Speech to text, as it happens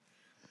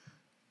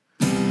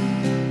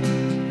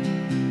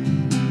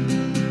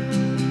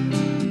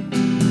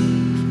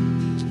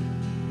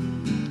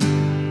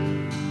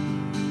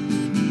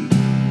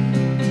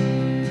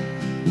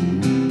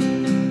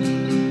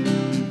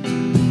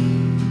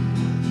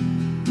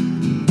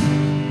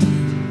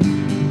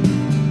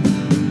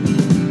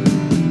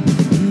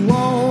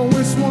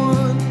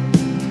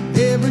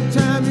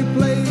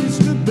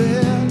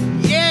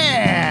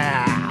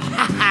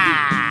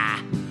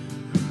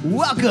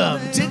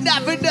Welcome to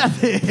Not For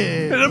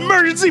Nothing. An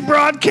emergency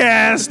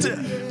broadcast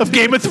of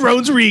Game of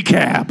Thrones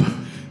recap.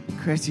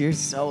 Chris, you're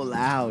so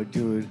loud,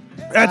 dude.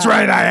 That's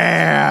right, I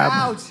am.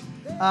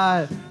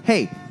 Ouch.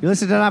 Hey, you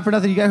listen to Not For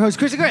Nothing. You got host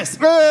Chris and Chris.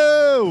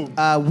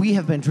 Whoa! We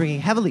have been drinking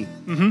heavily.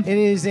 It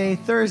is a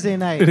Thursday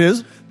night. It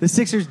is. The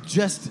Sixers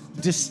just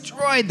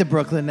destroyed the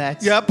Brooklyn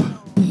Nets. Yep.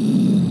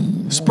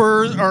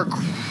 Spurs are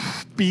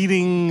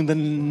beating the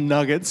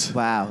Nuggets.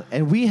 Wow.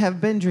 And we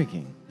have been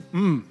drinking.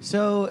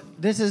 So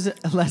this is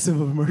less of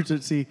an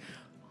emergency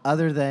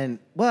other than,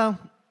 well,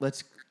 do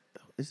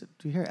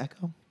you hear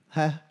echo?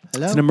 Hello?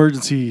 It's an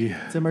emergency.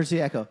 It's an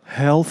emergency echo.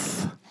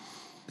 Health.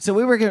 So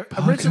we were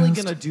originally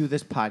going to do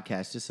this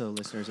podcast, just so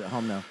listeners at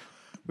home know.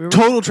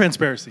 Total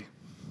transparency.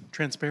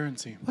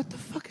 Transparency. What the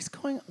fuck is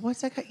going on?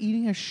 What's that guy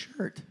eating a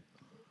shirt?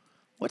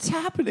 What's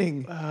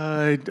happening?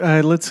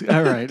 Let's.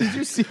 All right. Did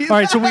you see All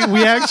right. So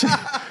we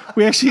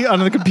actually on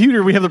the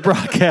computer we have the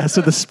broadcast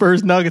of the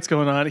Spurs Nuggets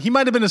going on. He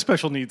might have been a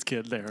special needs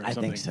kid there. Or I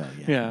something. think so.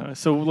 Yeah. Yeah.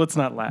 So let's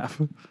not laugh.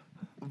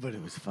 But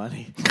it was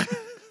funny.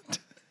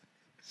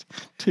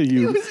 To you.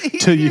 He was eating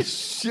To you. a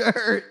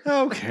shirt.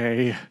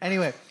 Okay.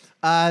 Anyway,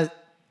 wow,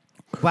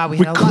 we We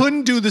had a lot.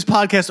 couldn't do this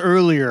podcast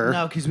earlier.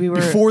 No, because we were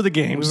before the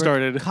game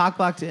started.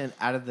 Cockblocked in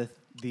out of the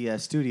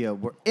studio.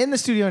 We're in the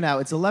studio now.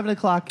 It's 11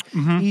 o'clock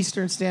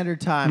Eastern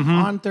Standard Time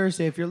on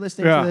Thursday. If you're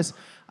listening to this,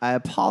 I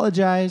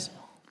apologize.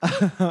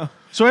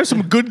 So I have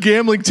some good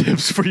gambling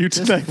tips for you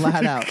Just tonight. flat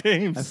for the out.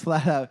 games.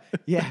 Flat out.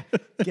 Yeah.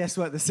 Guess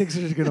what? The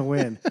Sixers are going to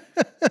win.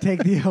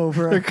 Take the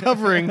over. They're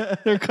covering.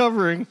 They're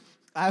covering.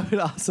 I would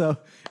also,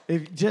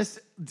 if just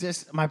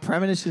my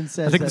premonition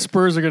says I think that the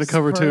Spurs are going to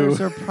cover too.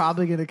 Spurs are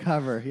probably going to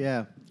cover.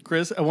 Yeah.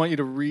 Chris, I want you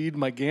to read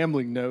my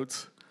gambling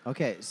notes.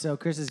 Okay, so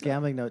Chris's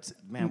gambling notes.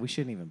 Man, we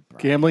shouldn't even.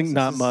 Gambling, this.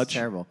 not This is much.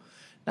 Terrible.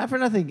 Not for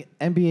nothing.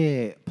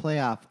 NBA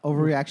playoff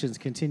overreactions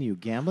continue.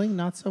 Gambling,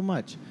 not so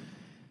much.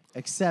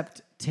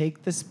 Except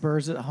take the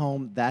Spurs at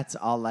home. That's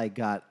all I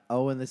got.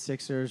 Oh, and the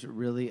Sixers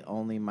really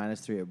only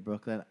 -3 at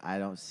Brooklyn. I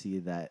don't see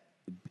that.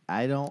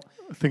 I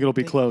think it'll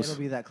be close. It'll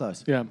be that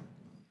close. Yeah.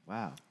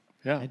 Wow.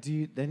 Yeah.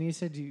 And then you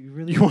said you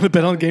really You want to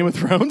bet on Game of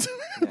Thrones?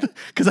 Yeah.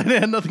 Because I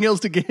had nothing else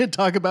to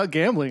talk about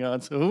gambling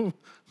on, so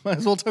might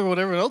as well talk about what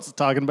everyone else is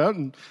talking about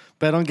and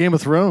bet on Game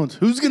of Thrones.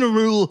 Who's going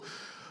to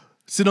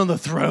sit on the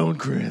throne,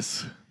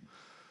 Chris?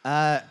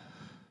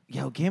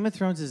 Game of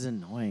Thrones is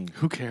annoying.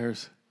 Who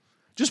cares?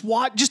 Just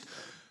watch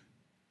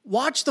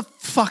the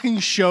fucking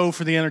show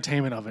for the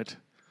entertainment of it.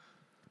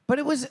 But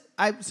it was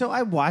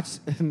I watched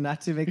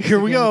not to make Here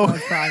we go.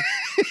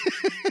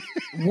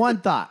 One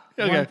thought.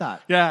 Okay. One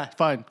thought. Yeah,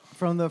 fine.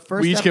 From the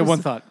first We each get one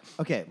episode- thought.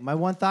 Okay, my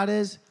one thought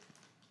is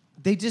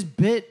they just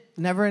bit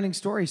Neverending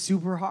Story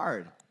super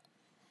hard.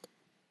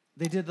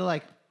 They did the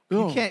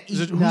Oh, you can't is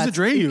eat it- who's nuts.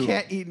 Atreyu? You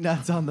can't eat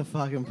nuts on the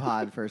fucking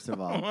pod, first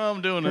of all. Well,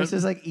 I'm doing Chris it.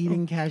 is like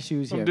eating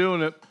cashews here. I'm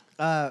doing it.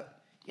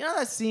 You know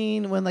that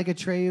scene when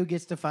Atreyu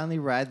gets to finally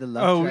ride the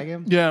love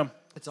dragon? yeah.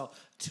 It's all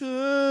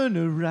turn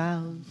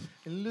around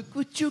and look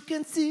what you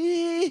can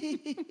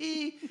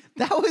see.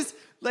 That was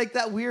like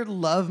that weird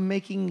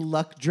love-making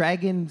luck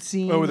dragon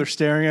scene. Oh, where they're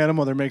staring at him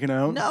while they're making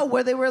out? No,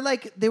 where they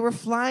were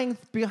flying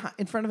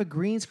in front of a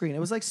green screen. It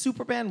was like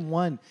Superman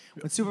 1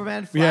 when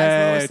Superman flies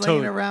Lois Lane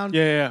totally. around.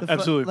 Yeah, the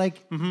absolutely.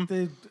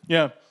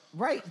 Yeah.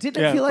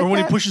 Didn't it feel like or when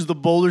that? he pushes the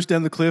boulders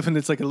down the cliff and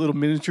it's like a little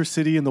miniature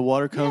city and the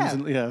water comes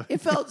and It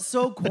felt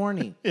so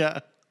corny. yeah.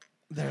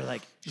 They're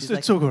like,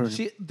 It's so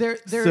corny. They're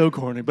So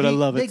corny, but I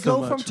love it They so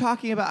go from much.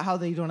 talking about how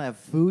they don't have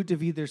food to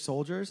feed their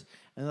soldiers,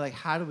 and they're like,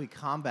 how do we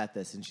combat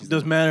this? And she's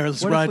Doesn't like, matter.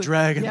 Let's what if ride we-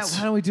 dragons. Yeah,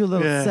 why don't we do a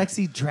little Yeah.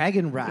 sexy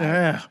dragon ride?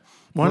 Yeah.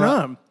 Why Bro-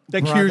 not?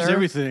 That cures brother,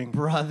 everything.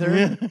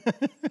 Brother,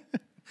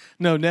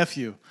 No,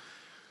 nephew.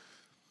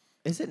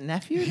 is it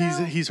nephew?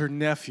 now? He's her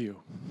nephew.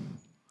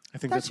 I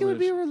think I that's thought you what would it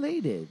be is.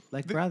 related,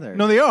 like brother.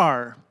 No, they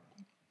are.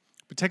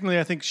 But technically,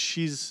 I think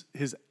she's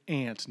his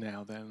aunt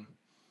now then.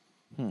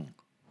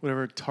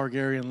 Whatever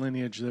Targaryen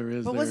lineage there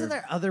is but wasn't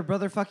there other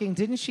brother fucking?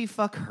 Didn't she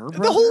fuck her brother?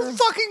 The whole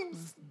fucking...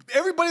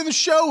 Everybody in the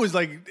show is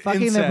like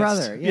fucking incest. their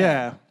brother.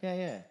 Yeah.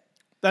 Yeah.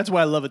 That's why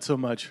I love it so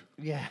much.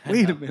 Yeah.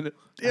 Wait a minute.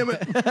 Damn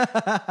it.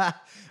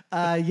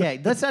 Yeah.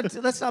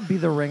 Let's not be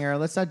the ringer.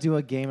 Let's not do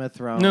a Game of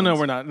Thrones. No,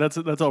 we're not. That's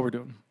all we're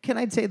doing. Can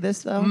I say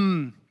this though?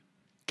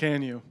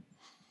 Can you?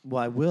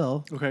 Well, I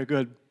will. Okay,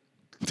 good.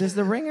 Does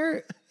the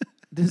ringer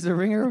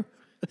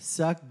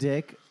suck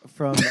dick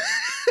from?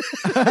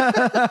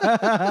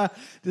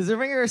 Does the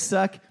ringer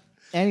suck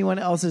anyone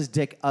else's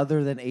dick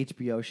other than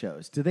HBO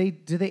shows? Do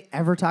they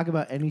ever talk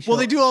about any show? Well,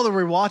 they do all the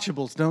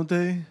rewatchables, don't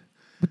they?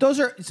 But those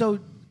are so.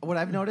 What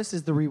I've noticed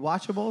is the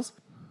rewatchables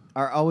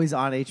are always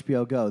on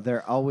HBO Go.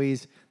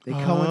 They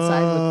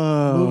coincide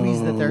with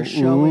movies that they're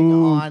showing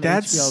on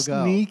that's HBO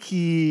Go.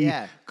 sneaky.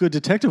 Yeah. Good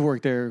detective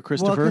work there,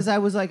 Christopher. Well, because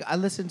I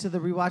listened to the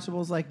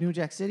rewatchables like New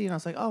Jack City, and I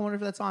was like, oh, I wonder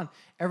if that's on.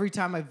 Every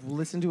time I've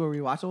listened to a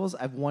rewatchables,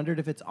 I've wondered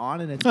if it's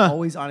on, and it's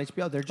always on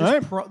HBO. They're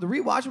just the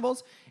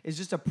rewatchables is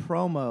just a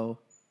promo.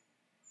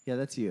 Yeah,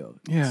 that's you.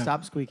 Yeah.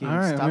 Stop squeaking. All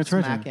right, I'm Stop gonna try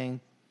to.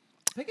 smacking.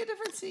 Pick a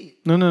different seat.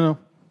 No.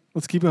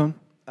 Let's keep going.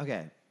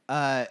 Okay.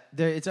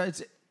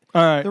 It's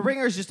All right. The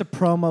Ringer is just a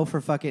promo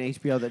for fucking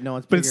HBO that no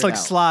one's. But it's like out.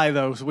 Sly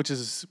though, which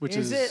is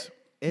Is it?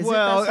 Is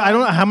well, it I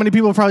don't know how many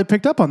people have probably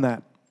picked up on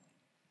that.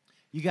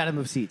 You got to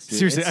move seats, dude.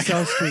 Seriously, It's I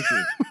so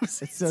squeaky.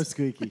 It's so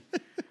squeaky.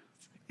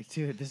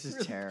 Dude, this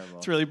is terrible.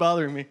 It's really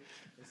bothering me.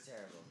 It's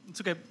terrible.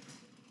 It's okay.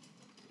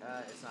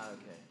 It's not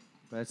okay.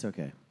 But it's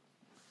okay.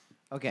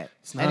 Okay.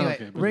 not Anyway,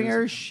 okay, but it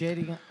Ringer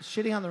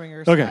shitting on the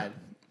Ringer Okay, side.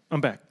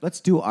 I'm back.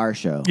 Let's do our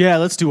show. Yeah,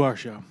 let's do our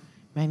show.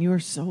 Man, you are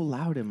so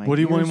loud in my What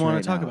do you ears want to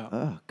right talk now. about?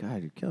 Oh,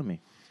 God, you're killing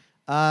me.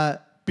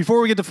 Before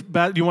we get to,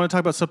 do you want to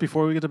talk about stuff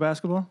before we get to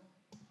basketball?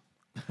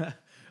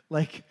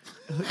 Like,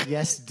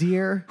 yes,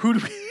 dear. Who do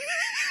we?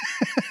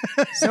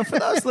 So for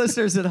those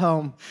listeners at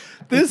home,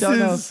 This don't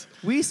know, is-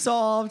 we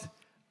solved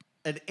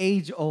an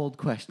age-old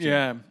question.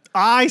 Yeah,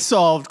 I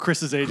solved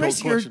Chris's age-old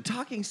Chris, you're question.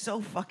 talking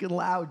so fucking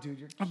loud,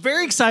 dude. I'm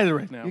very excited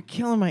right now. You're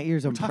killing my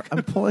ears. I'm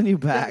pulling you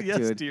back, Yes,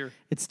 dude. dear.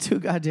 It's too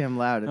goddamn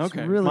loud. It's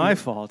Okay, really my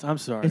fault. I'm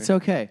sorry. It's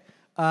okay.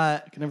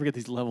 I can never get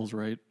these levels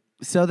right.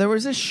 So there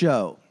was a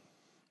show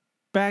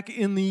Back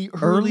in the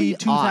Early early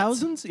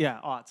 2000s? Yeah,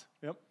 aughts.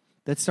 Yep.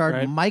 that starred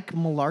Right. Mike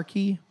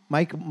Malarkey,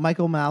 Mike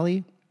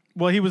O'Malley.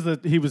 Well, he was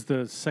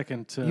the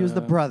second. He was the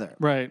brother.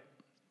 Right.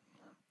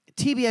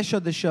 TBS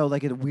showed the show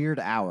like at a weird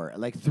hour,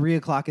 like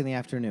 3:00 in the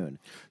afternoon.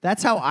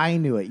 That's how I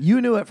knew it.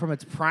 You knew it from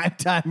its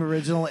primetime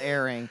original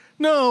airing.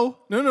 No.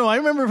 I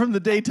remember from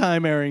the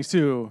daytime airings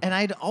too. And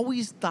I'd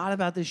always thought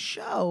about this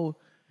show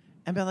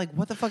and been like,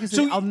 what the fuck is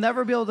So this? I'll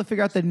never be able to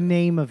figure out the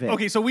name of it.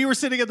 Okay, so we were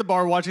sitting at the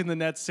bar watching the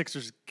Nets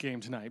Sixers game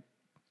tonight.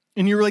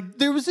 And you were like,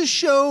 there was this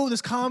show,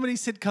 this comedy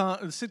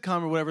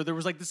sitcom or whatever. There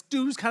was like this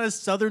dude's kind of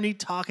southerny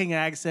talking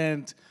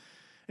accent.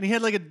 And he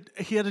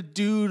had a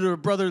dude or a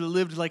brother that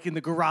lived like in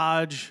the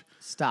garage.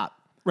 Stop.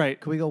 Right.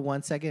 Can we go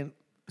 1 second?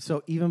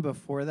 So even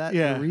before that,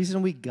 Yeah. the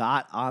reason we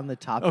got on the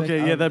topic Okay,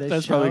 yeah, of this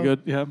that's probably show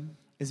good. Yeah.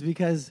 is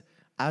because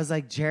I was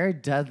like,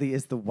 Jared Dudley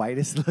is the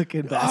whitest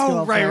looking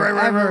basketball right, player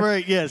right, ever.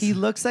 right, yes. He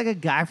looks like a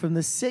guy from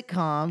the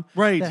sitcom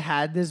Right. that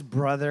had this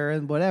brother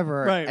and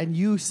whatever. Right. And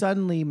you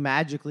suddenly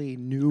magically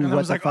knew And what I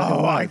was the like, fuck it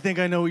oh, was. I think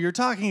I know what you're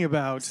talking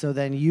about. So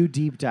then you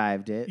deep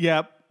dived it.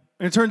 Yep.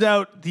 And it turns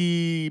out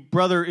the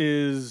brother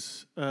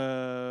is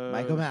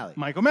Mike O'Malley.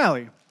 Mike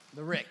O'Malley.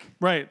 The Rick.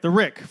 Right, the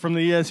Rick from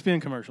the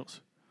ESPN commercials.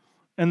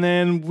 And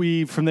then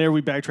from there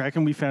we backtrack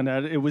and we found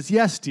out it was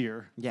Yes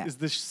Dear. Yeah. Is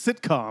this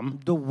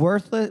sitcom. The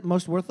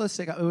most worthless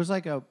sitcom. It was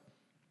like a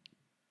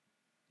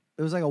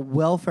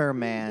welfare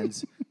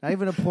man's, not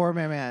even a poor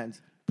man.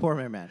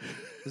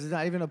 This is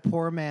not even a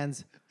poor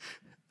man's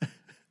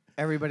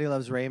Everybody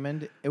Loves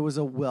Raymond. It was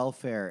a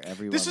welfare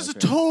Everyone This is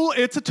Loves a Raymond.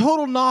 it's a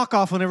total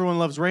knockoff on Everyone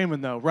Loves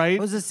Raymond though, right? It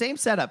was the same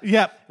setup.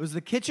 Yep. It was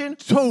the kitchen,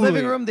 Totally.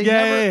 living room. They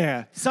Yeah, never, yeah,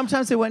 yeah.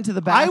 Sometimes they went to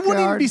the I backyard.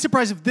 wouldn't even be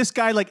surprised if this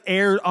guy like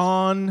had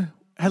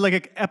like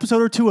an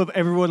episode or two of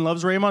Everyone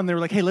Loves Raymond. And they were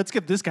like, hey, let's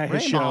give this guy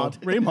his show.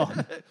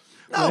 Raymond.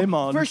 No,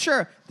 Raymond. for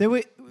sure.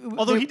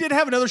 Although he did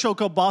have another show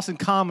called Boston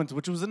Commons,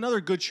 which was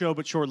another good show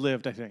but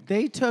short-lived, I think.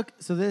 They took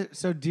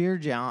so Dear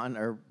John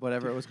or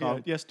whatever it was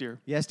called. Yes, dear.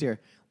 Yes, Dear.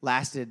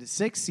 Lasted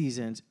 6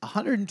 seasons,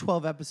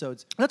 112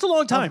 episodes. That's a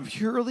long time. Of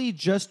purely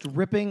just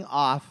ripping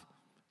off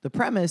the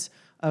premise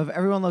of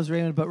Everyone Loves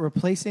Raymond, but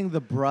replacing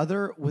the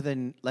brother with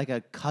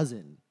a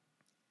cousin.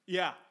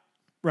 Yeah.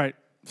 Right.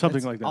 Something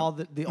That's like that. all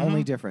the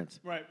only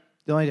difference. Right.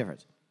 The only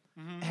difference.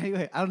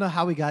 Anyway, I don't know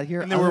how we got here.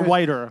 And they were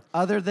whiter.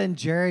 Other than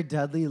Jared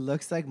Dudley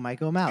looks like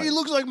Mike O'Malley. He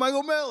looks like Mike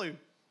O'Malley.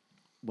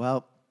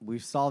 Well,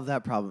 we've solved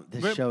that problem.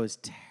 This Rip. show is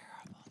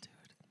terrible, dude.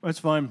 That's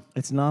fine.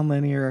 It's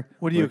nonlinear.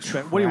 What do you We're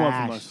expect? What do you want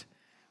from trashed. us?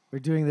 We're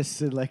doing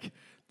this in like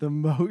the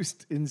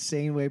most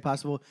insane way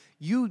possible.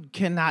 You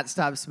cannot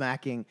stop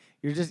smacking.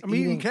 You're just I'm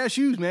eating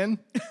cashews, man.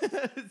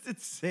 It's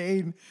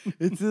insane.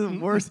 It's the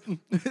worst.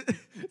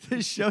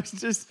 This show's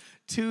just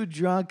two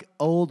drunk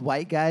old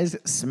white guys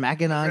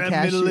smacking on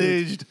cashews.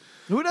 Middle-aged.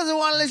 Who doesn't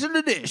want to listen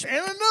to this?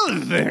 And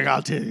another thing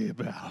I'll tell you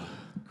about.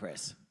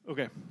 Chris,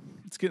 Okay.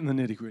 Let's get in the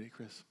nitty-gritty,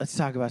 Chris. let's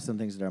talk about some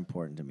things that are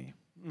important to me.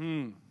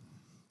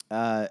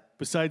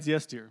 Besides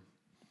Yes Dear.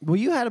 Well,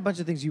 you had a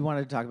bunch of things you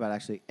wanted to talk about,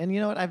 actually. And you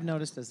know what I've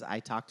noticed is I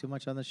talk too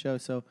much on the show.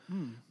 So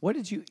what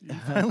did you...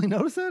 Finally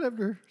noticed that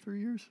after 3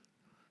 years?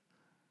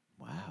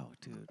 Wow,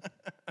 dude.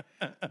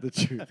 The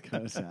truth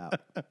comes out.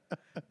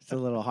 It's a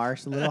little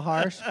harsh.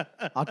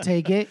 I'll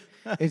take it.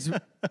 It's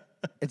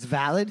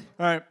valid.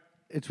 All right.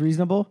 It's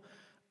reasonable.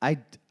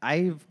 I've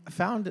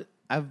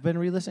been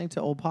re-listening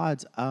to old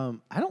pods. I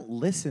don't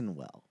listen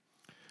well.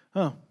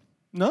 Oh.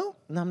 No?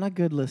 No, I'm not a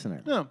good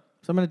listener. No.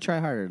 So I'm going to try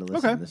harder to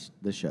listen Okay. to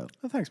this show.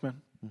 Oh, thanks,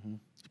 man.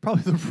 It's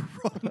probably the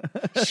wrong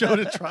show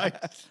to try.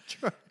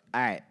 All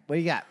right, what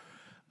do you got?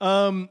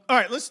 All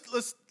right, let's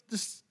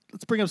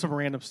bring up some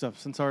random stuff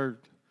since our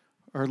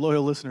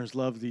loyal listeners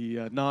love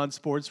the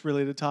non-sports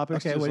related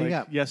topics. Okay, just what do you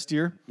like got? Yes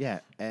Dear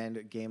Yeah,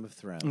 and Game of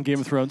Thrones. and Game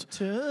of Thrones.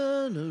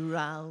 Turn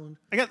around.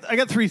 I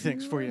got 3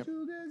 things for you.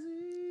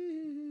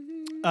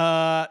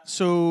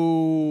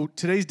 So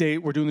today's date,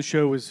 we're doing the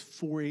show is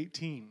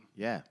 4/18.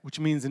 Yeah. Which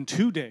means in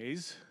 2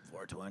 days,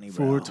 420,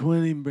 bro.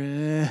 420,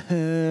 bruh.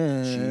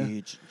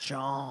 Cheech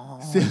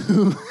Chong.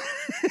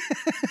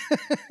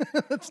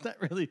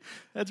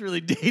 That's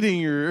really dating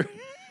your.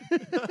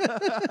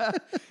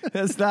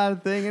 That's not a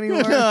thing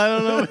anymore. No, I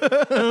don't know.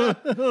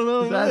 I don't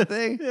know. Is that a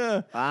thing?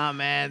 Yeah. Oh,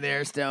 man,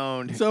 they're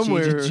stoned.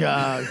 Somewhere. Cheech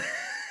Chong.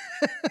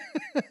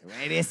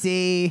 Ready to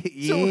see?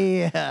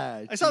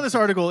 Yeah. I saw this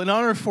article in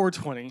honor of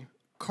 420.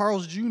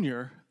 Carl's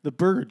Jr., the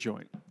burger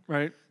joint,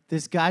 right?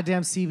 This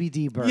goddamn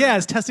CBD burger. Yeah,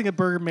 is testing a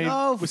burger made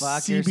Oh, with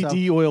fuck CBD yourself.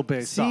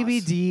 oil-based sauce.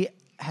 CBD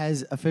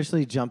has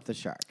officially jumped the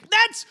shark.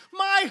 That was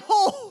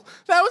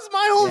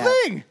my whole Yeah.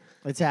 thing.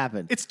 It's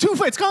happened. It's too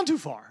far. It's gone too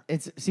far.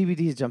 It's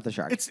CBD has jumped the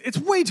shark. It's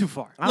way too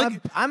far.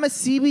 I'm a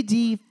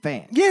CBD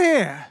fan.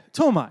 Yeah,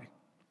 so am I.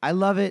 I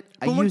love it.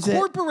 But I when use it.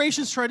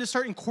 corporations try to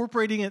start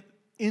incorporating it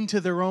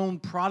into their own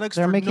products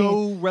They're for making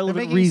no relevant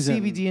they're making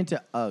reason. CBD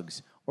into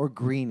Uggs or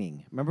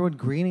greening. Remember when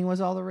greening was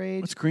all the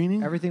rage? What's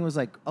greening? Everything was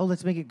like, oh,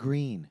 let's make it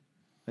green.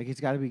 Like it's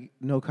got to be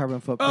no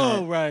carbon footprint.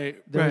 Oh,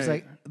 right. There was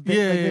right. like,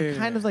 they've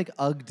kind of like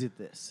Ugg did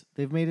this.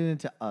 They've made it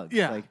into Uggs.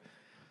 Yeah. Like,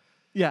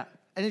 Yeah.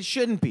 and it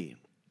shouldn't be,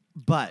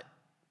 but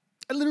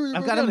I literally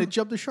I've got a- to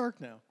jump the shark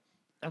now.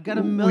 I've got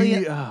a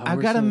million. I've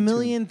we're got so a in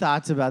million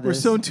thoughts about We're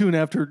this. so in tune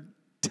after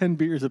 10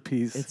 beers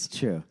apiece. It's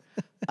true.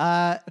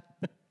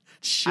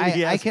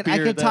 Shitty I ass can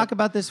beer that- talk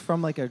about this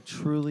from like a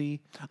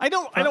truly I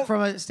don't.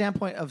 from a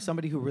standpoint of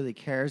somebody who really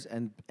cares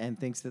and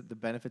thinks that the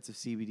benefits of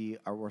CBD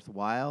are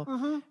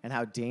worthwhile and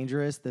how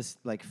dangerous this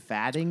like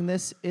fatting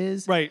this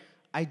is. Right.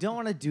 I don't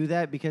want to do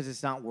that because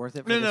it's not worth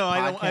it. For No, this no,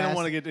 I don't podcast.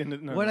 want to get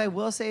into. No, What no. I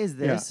will say is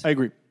Yeah, this: I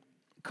agree.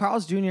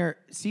 Carl's Jr.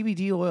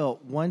 CBD oil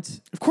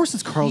once Of course,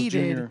 it's Carl's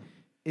heated Jr.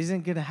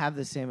 isn't going to have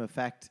the same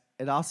effect.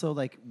 It also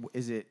like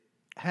is it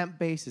hemp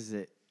based? Is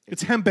it?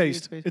 It's hemp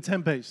based. CBD It's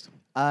hemp based.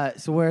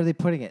 So where are they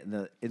putting it in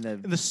the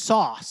The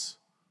sauce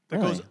that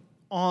Really? goes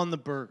on the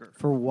burger,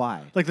 for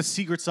why? like the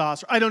secret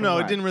sauce. I don't know.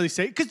 Right. It didn't really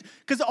say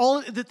because all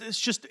it's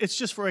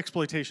just for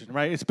exploitation,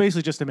 right? It's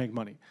basically just to make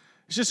money.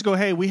 It's just to go,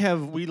 hey, we do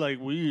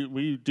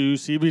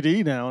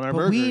CBD now in our But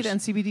burgers. weed and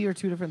CBD are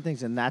two different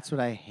things, and that's what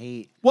I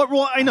hate.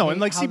 Well, I know, hate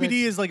and like how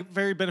CBD this- is like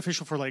very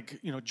beneficial for like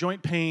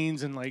joint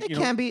pains and like It you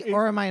know can be, it-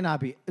 or it might not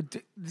be.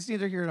 It's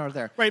neither here nor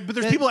there. right. But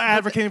there's The- people but the-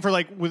 advocating for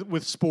like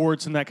with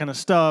sports and that kind of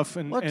stuff.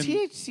 And, Well, and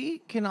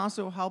THC can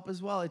also help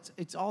as well.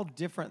 It's all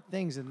different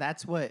things, and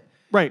that's what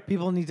Right.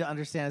 people need to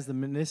understand is the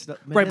medicinal.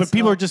 Right, but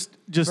people are just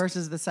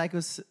versus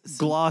the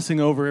glossing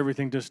over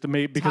everything just to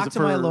make because Talk to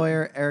for my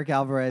lawyer, Eric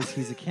Alvarez.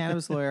 He's a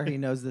cannabis lawyer. He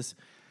knows this.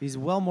 He's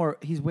way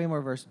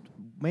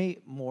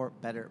more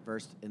better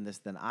versed in this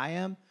than I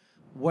am.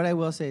 What I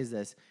will say is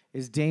this: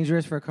 it's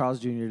dangerous for Carl's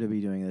Jr. to be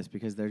doing this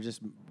because they're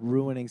just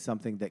ruining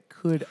something that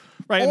could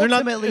right.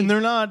 ultimately And they're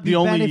not be the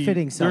only.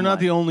 benefiting They're someone. not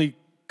the only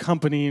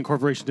company and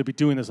corporation to be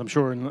doing this. I'm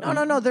sure. And,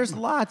 No. There's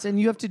lots, and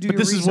you have to do. But your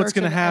this is what's research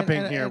going to and- happen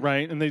and- here, and-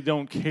 right? And they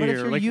don't care. But if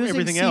you're like using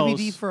everything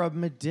CBD else. for a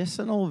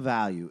medicinal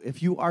value,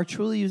 if you are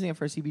truly using it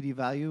for a CBD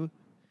value,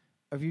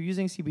 if you're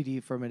using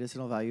CBD for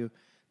medicinal value,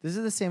 this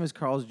is the same as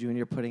Carl's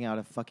Jr. putting out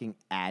a fucking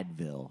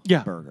Advil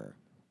burger,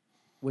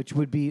 which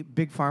would be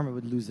Big Pharma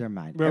would lose their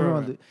mind. Right, Everyone,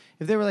 right, right.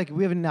 if they were like,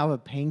 we have now a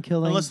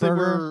painkilling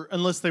burger,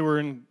 unless they were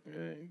in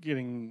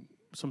getting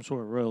some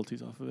sort of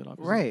royalties off of it,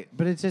 obviously. right?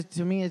 But it's just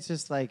to me, it's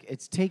just like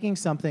it's taking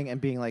something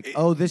and being like,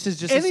 oh, this is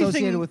just Anything-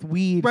 associated with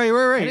weed, Right.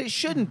 And it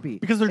shouldn't be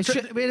Because they're it, tr-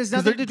 should, it has because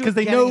nothing they're- to do because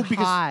with they know getting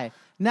because- high.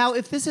 Now,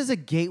 if this is a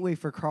gateway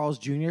for Carl's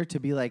Jr. to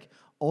be like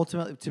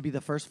ultimately to be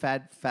the first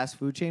fast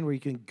food chain where you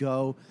can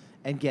go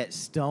and get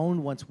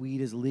stoned once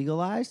weed is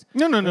legalized.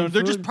 No. then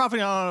They're just food-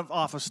 profiting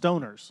off of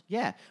stoners.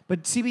 yeah,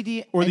 but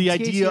CBD Or and the THC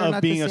idea are of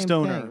not being the a same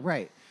stoner. thing.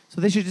 Right? So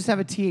they should just have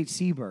a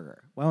THC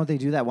burger. Why don't they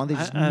do that? Why don't they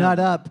just nut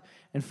up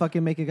and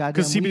fucking make a goddamn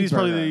Because CBD weed is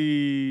probably burger?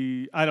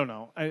 the I don't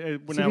know. Now we're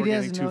CBD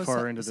has getting too no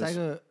far into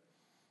this.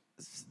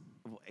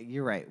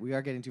 You're right. We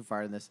are getting too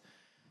far in this.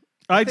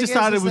 I thing just is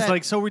thought it is was that-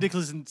 like so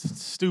ridiculous and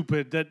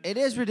stupid that. It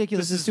is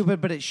ridiculous This and is-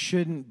 stupid, but it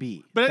shouldn't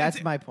be. But That's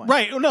it's- my point.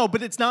 Right? No,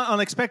 but it's not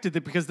unexpected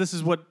because this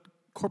is what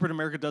corporate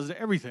America does to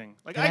everything.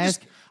 Like Can I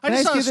just can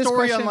ask saw a you this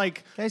story question? on like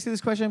Can I ask you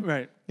this question?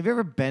 Right. Have you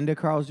ever been to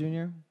Carl's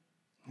Jr.?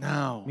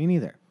 no, Me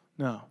neither.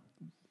 no,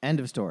 End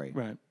of story.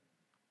 right.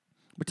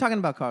 We're talking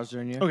about Carl's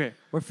Jr. Okay.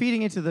 We're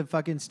feeding into the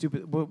fucking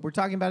stupid. We're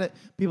talking about it.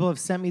 People have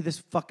sent me this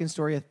fucking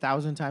story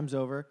 1,000 times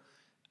over.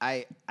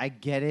 I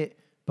get it,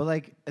 but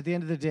like at the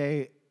end of the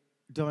day,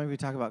 don't make me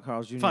talk about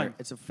Carl's Jr. Fine.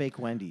 It's a fake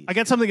Wendy's. I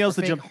got something else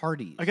Or to fake jump.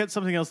 Hardee's. I got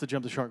something else to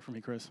jump the shark for me,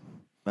 Chris.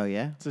 Oh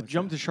yeah. It's a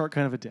jump the shark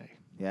kind of a day.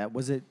 Yeah.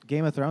 Was it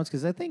Game of Thrones?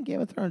 Because I think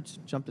Game of Thrones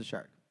jumped the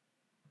shark.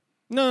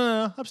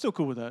 No. I'm still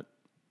cool with that.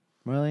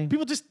 Really?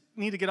 People just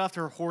need to get off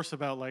their horse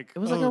about like. It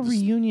was like a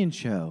reunion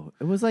show.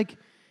 It was like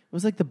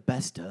the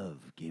best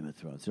of Game of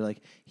Thrones. They're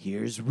like,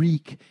 here's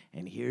Reek,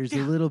 and here's a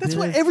little That's bit.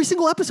 what of, every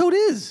single episode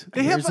is.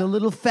 They here's have a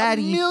little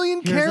fatty. a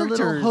million here's characters.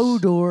 a little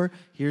Hodor.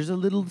 Here's a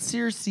little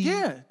Cersei.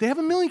 Yeah, they have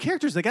a million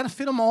characters. They got to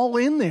fit them all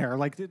in there.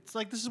 Like it's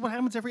like this is what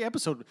happens every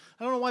episode.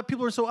 I don't know why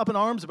people are so up in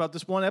arms about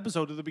this one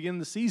episode at the beginning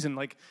of the season.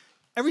 Like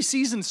every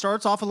season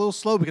starts off a little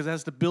slow because it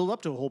has to build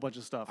up to a whole bunch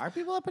of stuff. Are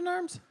people up in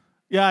arms?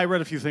 Yeah, I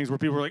read a few things where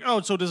people were like, "Oh,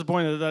 it's so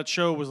disappointed that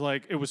show was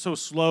like it was so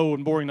slow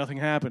and boring, nothing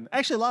happened."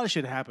 Actually, a lot of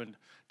shit happened.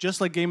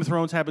 Just like Game of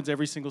Thrones happens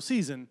every single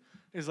season.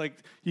 Is like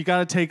you got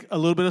to take a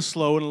little bit of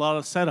slow and a lot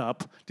of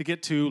setup to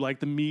get to like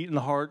the meat and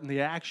the heart and the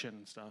action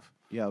and stuff.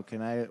 Yo,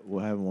 can I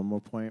have one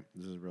more point?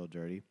 This is real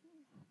dirty.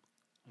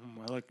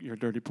 I like your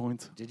dirty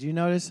points, Did you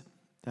notice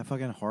that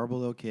fucking horrible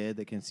little kid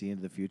that can see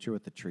into the future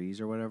with the trees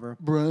or whatever?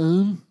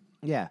 Brian.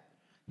 Yeah.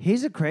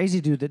 He's a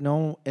crazy dude that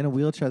in a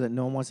wheelchair that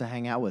no one wants to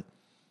hang out with.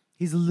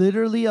 He's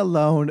literally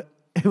alone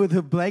with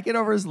a blanket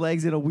over his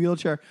legs in a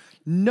wheelchair.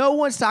 No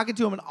one's talking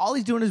to him, and all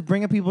he's doing is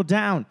bringing people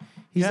down.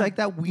 He's like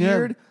that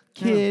weird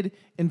kid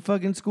in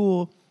fucking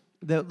school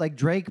that like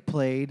Drake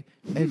played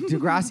at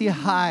Degrassi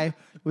High.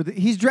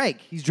 He's Drake.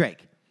 He's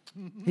Drake.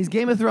 He's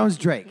Game of Thrones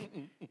Drake.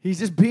 He's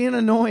just being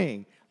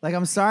annoying. Like,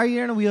 I'm sorry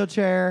you're in a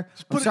wheelchair.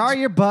 I'm sorry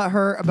your butt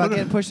hurt about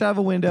getting pushed out of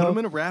a window. Put him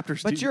in a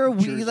Raptors. But you're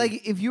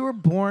like, if you were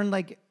born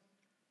like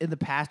in the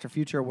past or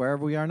future or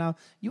wherever we are now,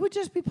 you would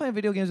just be playing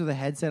video games with a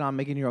headset on,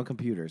 making your own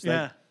computers.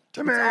 Yeah. Like,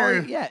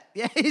 Timmy.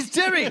 Yeah, he's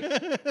Timmy.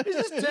 He's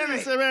just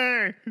Timmy.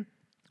 Timmy.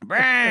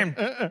 Bram.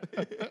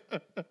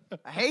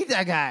 I hate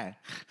that guy.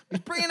 He's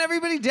bringing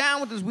everybody down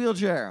with his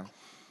wheelchair.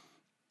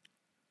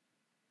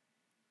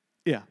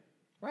 Yeah.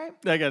 Right?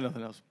 I got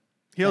nothing else.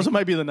 He also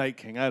might be the Night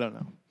King. I don't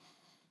know.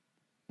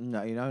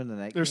 No, you know who the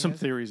Night There's King some is?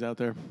 theories out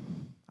there.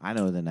 I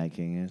know who the Night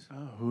King is.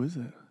 Oh, who is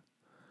it?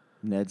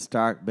 Ned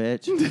Stark,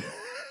 bitch.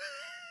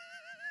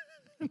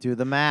 Do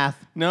the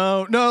math.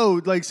 No,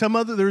 like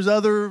there's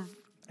other.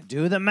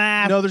 Do the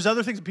math. No, there's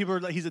other things. People are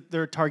like,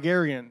 they're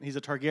Targaryen. He's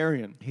a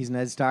Targaryen. He's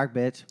Ned Stark,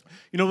 bitch.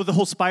 You know, with the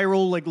whole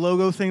spiral like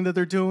logo thing that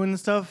they're doing and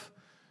stuff.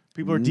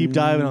 People are deep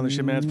diving on this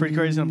shit, man. It's pretty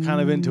crazy. I'm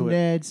kind of into it.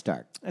 Ned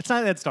Stark. It's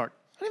not Ned Stark.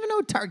 I don't even know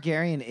what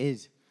Targaryen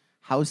is.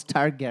 House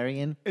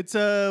Targaryen. It's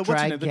what's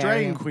her name? The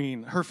Dragon Targaryen.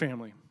 Queen. Her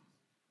family.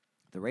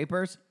 The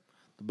Rapers?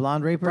 The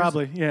blonde Rapers?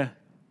 Probably. Yeah.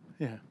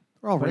 Yeah.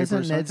 They're all But rapers.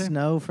 isn't Ned aren't they?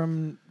 Snow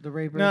from the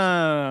Rapers?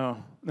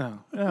 No. No.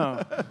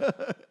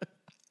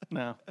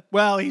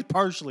 Well, he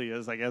partially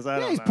is, I guess. I Yeah,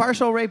 don't he's know.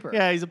 partial Raper.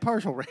 Yeah, he's a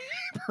partial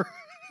raper.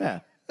 Yeah.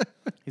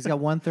 He's got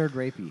 1/3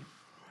 rapey.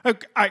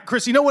 Okay, all right,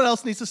 Chris, you know what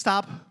else needs to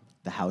stop?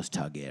 The House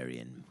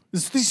Targaryen.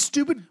 These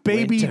stupid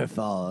baby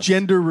Winterfell.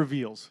 gender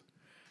reveals.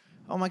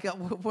 Oh my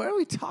God, what are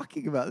we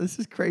talking about? This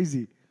is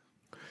crazy.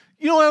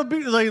 You know, it'll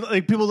be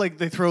like people like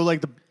they throw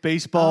like the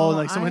baseball and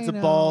like I someone hits a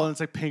know. ball and it's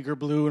like pink or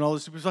blue and all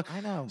this stupid stuff.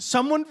 I know.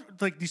 Someone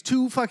like these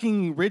two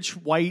fucking rich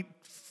white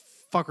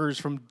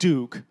fuckers from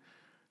Duke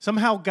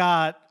somehow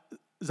got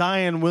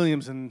Zion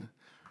Williamson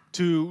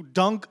to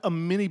dunk a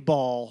mini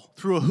ball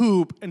through a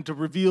hoop and to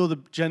reveal the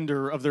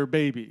gender of their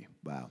baby.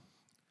 Wow.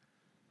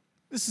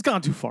 This has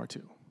gone too far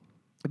too.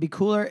 It'd be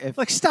cooler if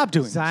Like, stop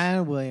doing this.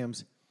 Zion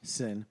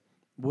Williamson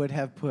would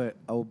have put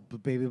a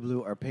baby blue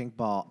or pink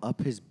ball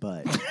up his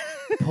butt,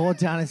 pulled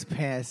down his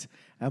pants,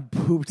 and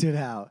pooped it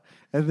out,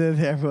 and then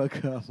everyone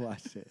could have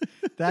watched it.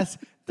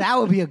 That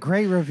would be a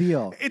great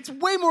reveal. It's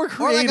way more Or,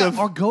 creative.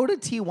 or go to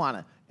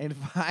Tijuana and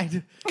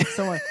find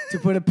someone to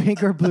put a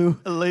pink or blue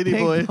A lady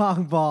ping boy.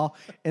 pong ball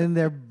in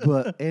their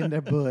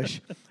bush,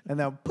 and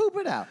then poop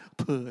it out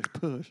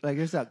push. like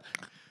yourself,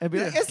 and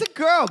be like, "It's a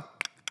girl,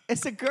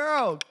 it's a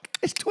girl,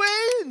 it's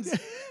twins."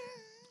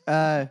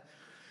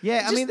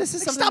 Yeah, I mean, this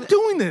is something. Stop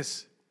doing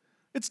this.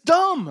 It's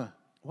dumb.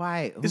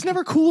 Why? It's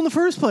never cool in the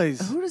first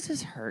place. Who does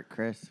this hurt,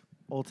 Chris?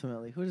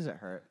 Ultimately, who does it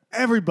hurt?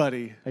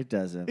 Everybody. It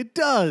doesn't. It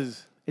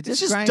does. It It's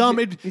just just grinds dumb.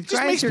 your- It it just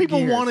grinds makes your people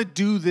gears. want to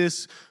do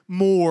this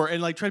more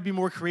and like try to be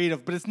more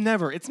creative, but it's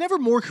never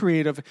more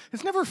creative.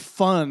 It's never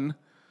fun.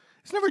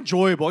 It's never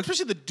enjoyable,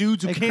 especially the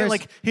dudes who Hey, can't Chris-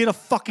 like hit a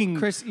fucking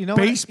Chris, you know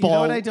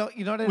baseball what I don't.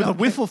 You know what I with don't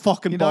a wiffle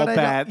fucking you know ball what I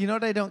don't- bat. You know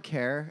what I don't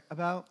care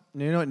about?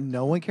 You know what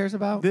no one cares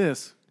about?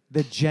 This.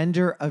 The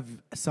gender of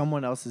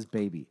someone else's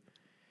baby.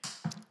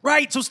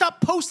 Right, so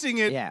stop posting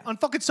it Yeah. on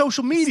fucking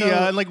social media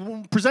So- and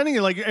like presenting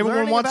it like everyone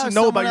Learning wants to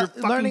know about someone your el-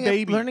 fucking learning,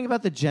 baby. Learning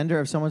about the gender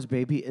of someone's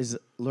baby is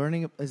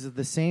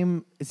the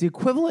same. It's the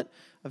equivalent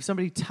of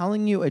somebody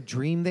telling you a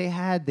dream they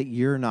had that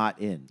you're not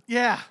in.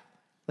 Yeah,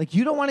 Like,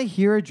 you don't want to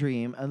hear a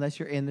dream unless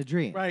you're in the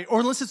dream. right. Or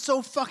unless it's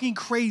so fucking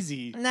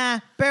crazy. Nah,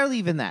 barely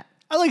even that.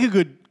 I like a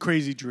good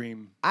crazy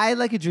dream. I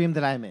like a dream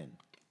that I'm in.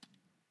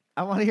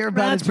 I want to hear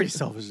about That's a pretty dream.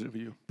 selfish of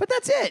you. But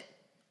that's it.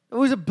 It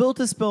was a built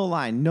to spill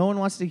line. No one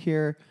wants to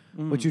hear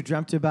what you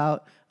dreamt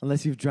about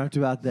unless you've dreamt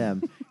about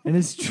them. And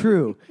it's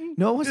true.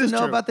 No one wants It to is know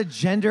true. about the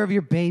gender of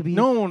your baby.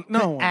 No one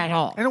At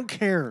all. I don't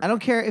care. I don't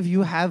care if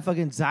you have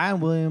fucking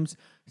Zion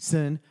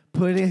Williamson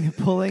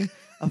pulling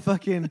a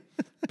fucking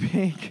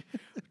pink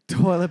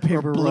toilet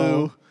paper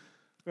roll.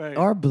 Right.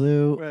 Or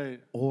blue. Right.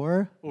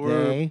 Or Or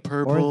they.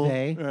 purple. Or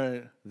they.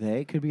 Right.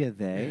 They could be a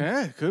they.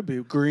 Yeah, it could be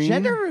green.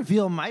 Gender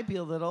reveal might be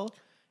a little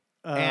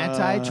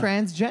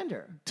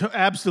anti-transgender.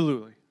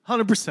 Absolutely.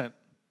 100%.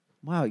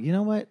 Wow, you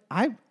know what?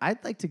 I'd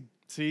like to.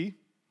 See?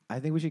 I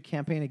think we should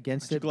campaign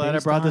against You it. glad I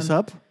based brought this on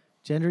up?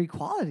 Gender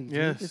equality. Dude.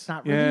 Yes. It's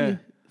not Yeah. really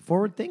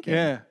forward thinking.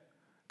 Yeah.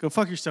 Go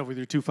fuck yourself with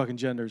your two fucking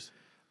genders.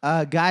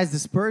 Guys, the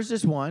Spurs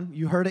just won.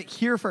 You heard it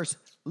here first.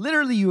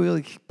 Literally, you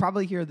will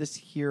probably hear this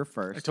here I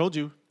first. told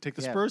you. Take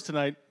the Yeah. Spurs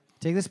tonight.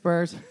 Take the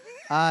Spurs.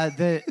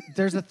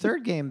 There's a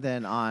third game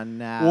then on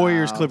now.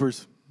 Warriors,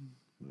 Clippers.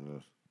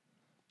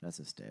 That's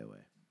a stay away.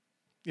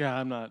 Yeah,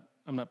 I'm not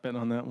betting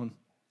on that one.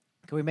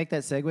 Can we make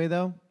that segue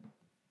though?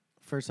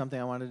 For something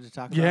I wanted to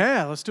talk about.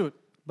 Yeah, let's do it.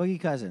 Boogie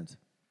Cousins.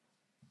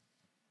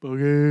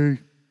 Boogie.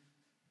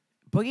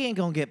 Boogie ain't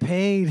gonna get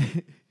paid.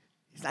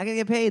 He's not gonna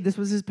get paid. This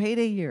was his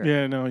payday year.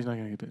 Yeah, no, he's not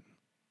gonna get paid.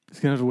 He's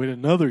gonna have to wait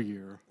another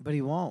year. But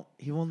he won't.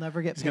 He will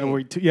never get He's paid. gonna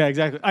wait. Yeah,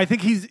 exactly. I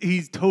think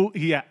he's told.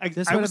 Yeah,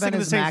 This I would was have been thinking the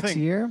his same max thing.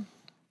 year.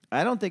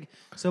 I don't think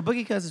so.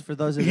 Boogie Cousins, for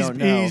those who don't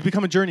know, He's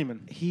become a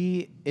journeyman,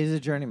 he is a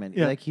journeyman.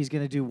 Yeah. Like he's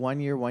gonna do 1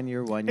 year, 1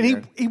 year, 1 and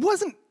year. he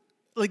wasn't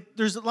like.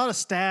 There's a lot of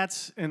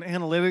stats and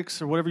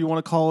analytics or whatever you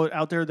want to call it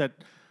out there that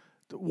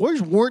the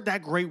Warriors weren't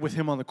that great with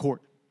him on the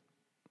court.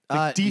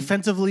 Like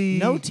defensively,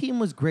 No team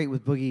was great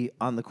with Boogie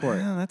on the court.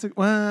 Yeah,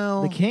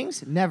 well. The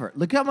Kings never.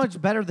 Look how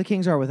much better the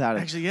Kings are without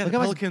him. Actually, yeah, Look the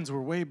how much Pelicans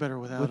were way better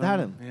without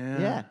him. Yeah.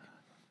 Yeah.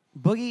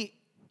 Boogie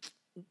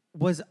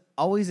was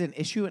always an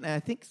issue, and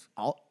I think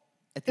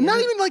at the And end not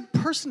of- even like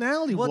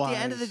personality Well, wise. at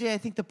the end of the day, I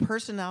think the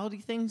personality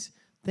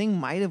thing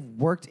might have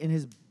worked in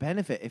his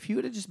benefit. If he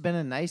would have just been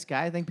a nice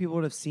guy, I think people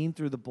would have seen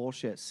through the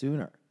bullshit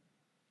sooner.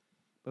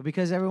 But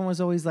because everyone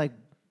was always like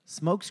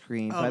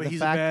smokescreen by but the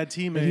he's a fact bad that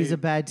teammate. he's a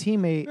bad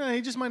teammate. Yeah,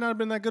 he just might not have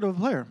been that good of a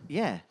player.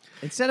 Yeah.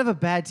 Instead of a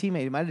bad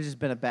teammate, he might have just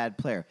been a bad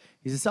player.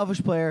 He's a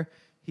selfish player.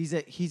 He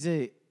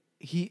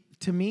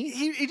to me,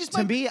 He just to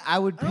might- me, I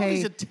would I don't think pay.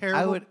 he's a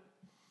terrible-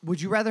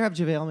 Would you rather have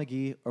JaVale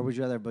McGee or would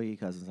you rather have Boogie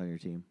Cousins on your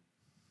team?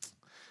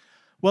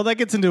 Well, that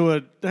gets into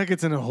a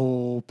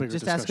whole bigger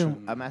Just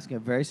discussion. I'm asking a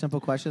very simple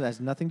question that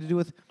has nothing to do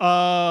with.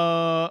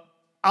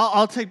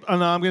 I'll take. No,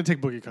 I'm going to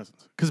take Boogie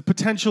Cousins because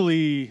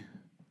potentially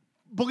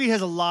Boogie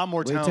has a lot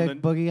more We take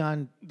talent Boogie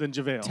on than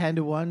JaVale. 10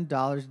 to 1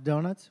 dollars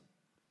donuts.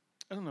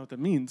 I don't know what that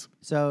means.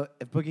 So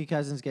if Boogie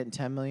Cousins getting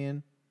 10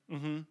 million,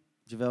 Mm-hmm.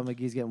 JaVale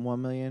McGee's getting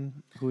 1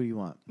 million, who do you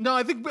want? No,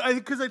 I think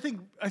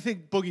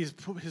Boogie's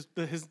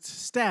his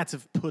stats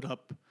have put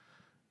up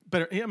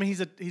better. I mean,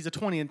 he's a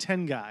 20 and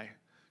 10 guy.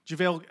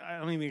 JaVale, I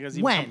don't even think has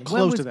even come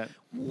close to that.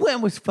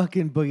 When was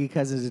fucking Boogie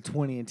Cousins a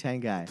 20 and 10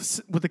 guy?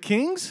 With the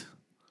Kings,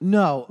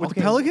 No, with okay.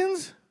 the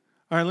Pelicans.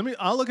 All right,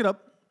 I'll look it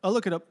up. I'll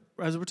look it up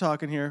as we're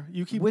talking here.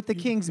 You keep With the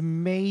Kings,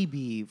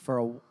 maybe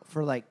for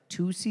like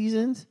 2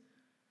 seasons.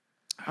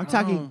 I'm don't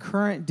talking know.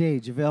 current day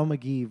JaVale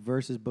McGee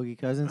versus Boogie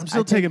Cousins. I'm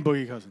still taking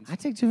Boogie Cousins. I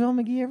take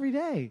JaVale McGee every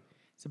day.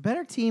 It's a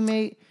better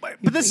teammate. But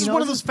this He is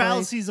one of knows those his place.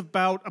 fallacies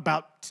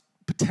about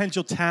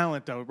potential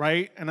talent, though,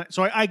 right? And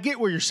so I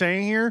get what you're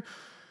saying here,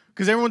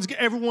 because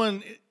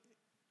everyone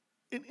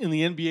in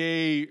the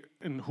NBA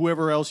and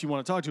whoever else you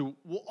want to talk to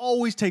will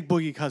always take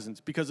Boogie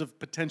Cousins because of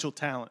potential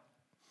talent.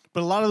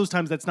 But a lot of those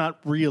times, that's not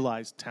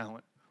realized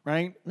talent,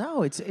 right?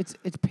 No, it's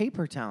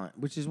paper talent,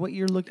 which is what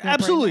you're looking at.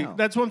 Absolutely, right now.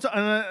 that's what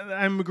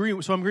I'm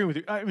agreeing. So I'm agreeing with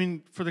you. I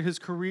mean, for his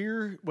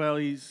career, well,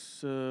 he's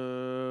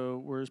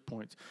where's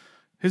points?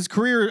 His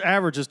career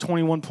average is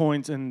 21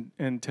 points and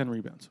 10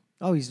 rebounds.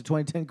 Oh, he's a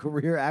 2010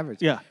 career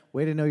average. Yeah.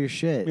 Way to know your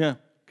shit. Yeah.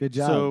 Good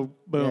job. So,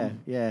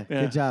 boom. Yeah.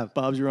 Yeah. Good job.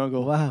 Bob's your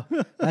uncle. Wow.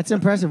 That's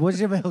impressive.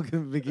 What's JaVale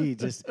McGee?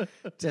 Just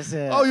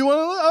Oh, you want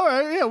to? All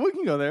right. Yeah, we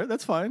can go there.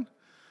 That's fine.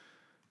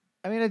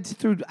 I mean,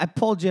 I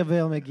pulled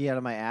JaVale McGee out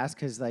of my ass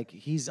because like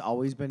he's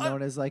always been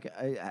known as like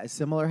a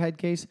similar head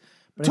case.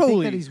 But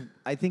Totally.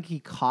 I think he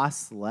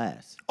costs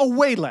less. Oh,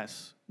 way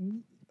less.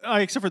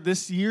 Except for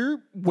this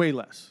year, way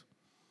less.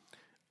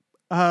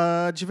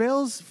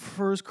 JaVale's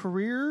for his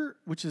career,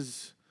 which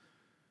is,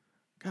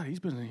 God, he's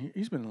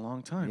been a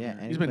long time. Yeah, here.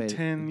 and he's he been played-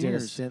 10 did a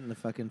years. stint in the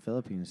fucking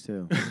Philippines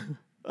too.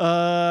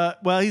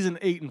 Well, he's an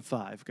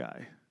 8-5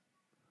 guy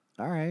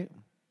All right.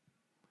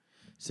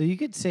 So you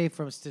could say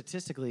from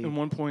statistically, and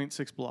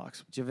 1.6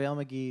 blocks.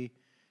 JaVale McGee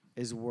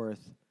is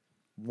worth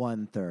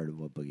 1/3 of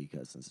what Boogie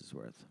Cousins is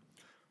worth.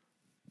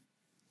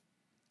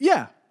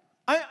 Yeah,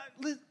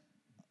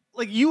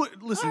 like you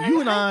listen. You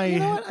and I. You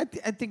know what?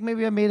 I think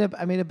maybe I made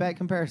a bad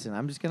comparison.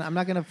 I'm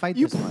not gonna fight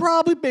You this one.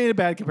 probably made a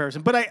bad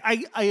comparison, but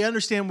I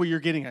understand what you're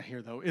getting at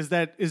here, though. Is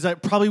that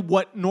probably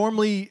what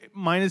normally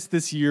minus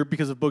this year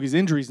because of Boogie's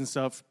injuries and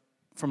stuff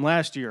from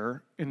last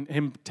year and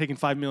him taking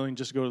 $5 million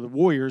just to go to the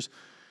Warriors,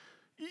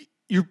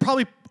 you're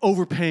probably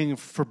overpaying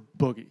for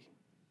Boogie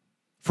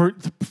for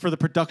the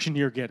production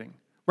you're getting,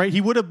 right?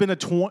 He would have been a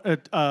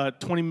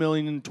 $20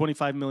 million,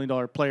 $25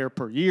 million player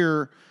per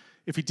year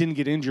if he didn't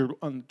get injured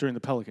during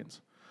the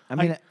Pelicans. I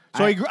mean,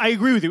 I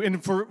agree with you.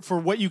 And for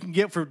what you can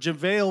get for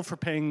JaVale for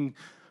paying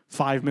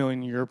 $5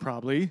 million a year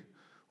probably,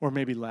 or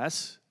maybe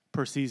less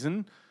per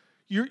season,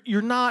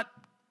 you're not.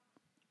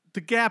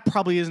 The gap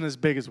probably isn't as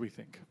big as we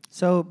think.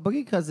 so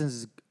Boogie Cousins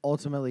is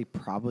ultimately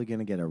probably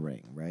gonna get a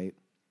ring, right?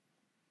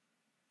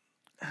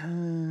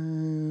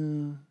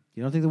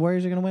 You don't think the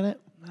Warriors are gonna win it?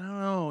 I don't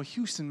know,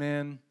 Houston,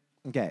 man.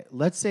 Okay,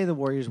 let's say the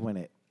Warriors win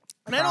it.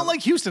 And I don't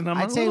like Houston.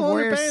 I'd say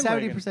Warriors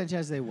 70% 70%.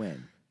 chance they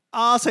win.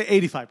 I'll say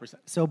 85%.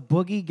 So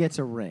Boogie gets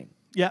a ring.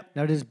 Yep.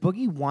 Now, does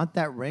Boogie want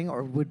that ring,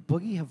 or would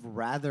Boogie have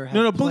rather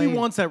have Boogie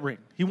wants that ring.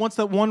 He wants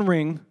that one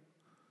ring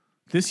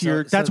this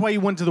year. That's why he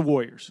went to the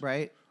Warriors.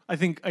 right. I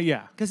think,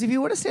 yeah. Because if he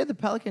would have stayed at the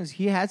Pelicans,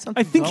 he had something.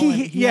 I think going.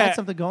 he had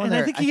something going and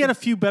there. I think he had a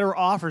few better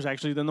offers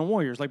actually than the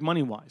Warriors, like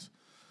money wise,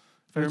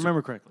 if I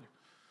remember correctly.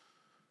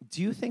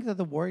 Do you think that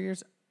the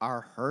Warriors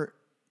are hurt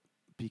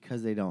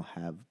because they don't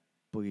have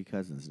Boogie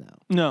Cousins now?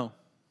 No,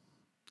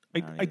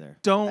 I either.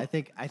 don't. I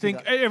think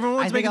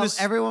everyone's making this.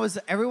 Everyone's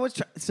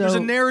so. There's a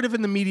narrative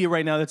in the media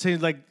right now that's saying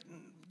like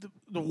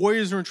the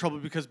Warriors are in trouble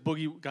because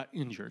Boogie got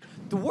injured.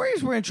 The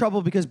Warriors were in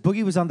trouble because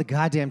Boogie was on the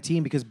goddamn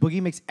team because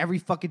Boogie makes every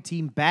fucking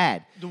team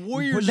bad. The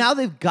Warriors. But now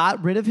they've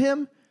got rid of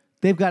him.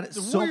 They've got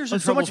The Warriors are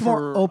so much more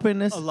for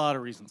openness. A lot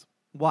of reasons.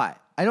 Why?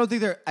 I don't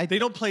think they're. They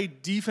don't play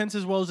defense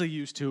as well as they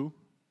used to.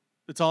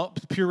 It's all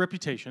pure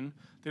reputation.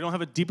 They don't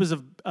have as deep as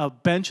a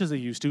bench as they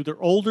used to.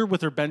 They're older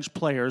with their bench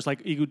players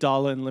like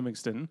Iguodala and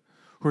Livingston,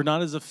 who are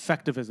not as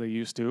effective as they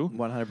used to.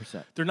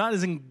 100%. They're not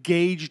as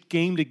engaged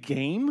game to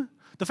game.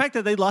 The fact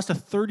that they lost a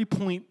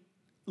 30-point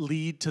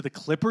lead to the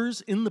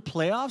Clippers in the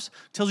playoffs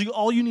tells you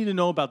all you need to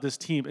know about this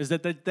team is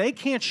that they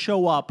can't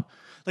show up.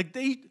 Like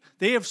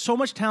they have so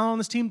much talent on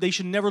this team, they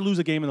should never lose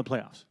a game in the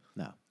playoffs.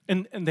 No.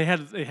 And they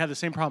had the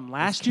same problem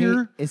last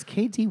year. Is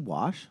KD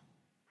washed?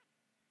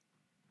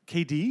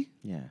 KD?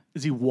 Yeah.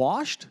 Is he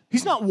washed?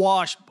 He's not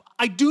washed.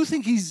 I do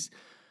think he's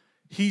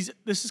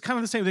this is kind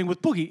of the same thing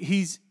with Boogie.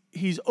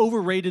 He's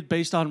overrated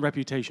based on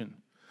reputation.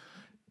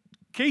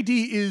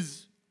 KD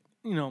is,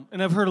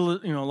 and I've heard a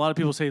lot of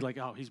people say like,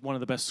 oh, he's one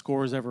of the best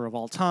scorers ever of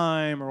all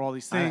time, or all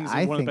these things.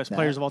 I He's one of the think best that.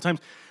 players of all time.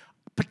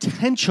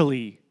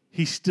 Potentially,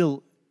 he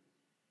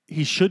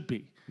should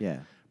be. Yeah.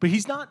 But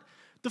he's not.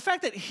 The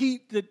fact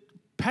that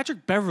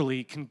Patrick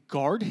Beverley can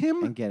guard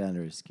him And get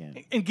under his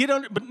skin. and get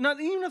under, but not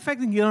even the fact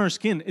that he can get under his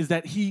skin is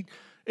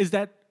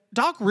that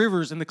Doc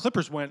Rivers and the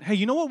Clippers went, hey,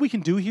 you know what we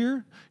can do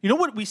here? You know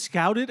what we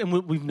scouted and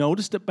what we've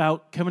noticed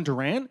about Kevin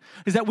Durant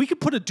is that we could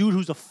put a dude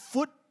who's a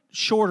foot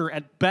shorter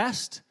at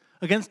best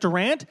against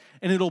Durant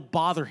and it'll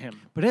bother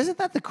him. But isn't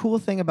that the cool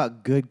thing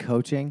about good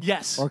coaching?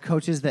 Yes. Or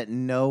coaches that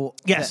know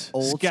Yes. the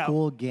old Scout.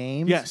 school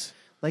games? Yes.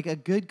 Like a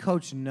good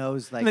coach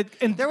knows, like,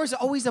 And there was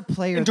always a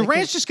player. and that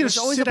Durant's could- just gonna There's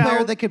always a sit player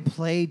out- that could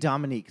play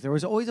Dominique. There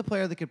was always a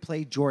player that could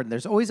play Jordan.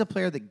 There's always a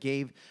player that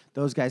gave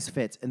those guys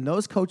fits, and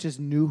those coaches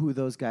knew who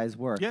those guys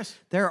were. Yes.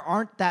 There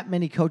aren't that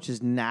many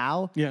coaches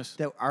now. Yes.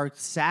 That are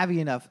savvy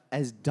enough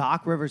as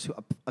Doc Rivers, who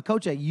a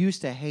coach I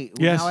used to hate,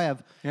 who Yes. now I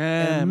have Yeah,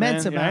 an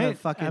immense man, amount right? of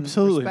fucking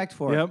Absolutely. respect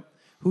for. Yep.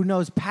 Who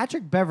knows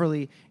Patrick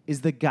Beverley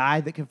is the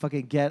guy that can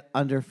fucking get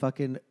under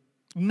fucking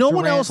No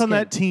one Durant's else on skin.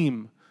 that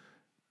team.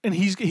 And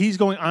he's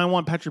going, I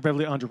want Patrick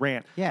Beverley on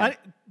Durant. Yeah.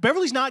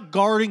 Beverly's not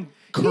guarding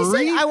Curry.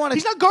 saying,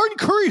 He's not guarding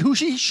Curry, who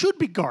he should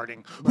be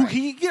guarding. Who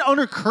he can get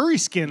under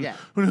Curry's skin. Yeah.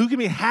 Who can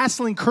be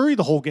hassling Curry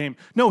the whole game.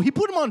 No, he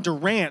put him on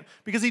Durant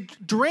because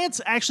Durant's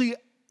actually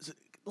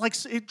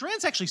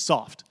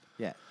soft.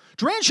 Yeah.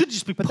 Durant should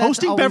just be that's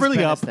posting always Beverly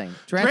been up. his thing.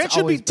 Durant Durant's should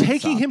be always been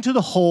taking soft. him to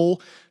the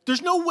hole.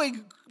 There's no way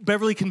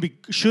Beverly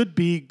should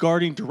be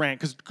guarding Durant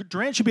because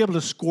Durant should be able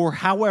to score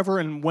however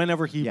and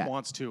whenever he Yeah,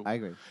 wants to. I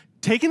agree.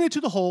 Taking it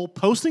to the hole,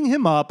 posting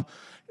him up.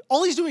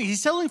 All he's doing,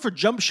 he's settling for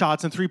jump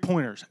shots and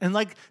 3-pointers. And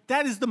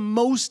that is the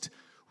most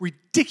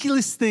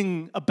ridiculous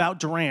thing about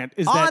Durant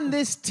is that On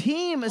this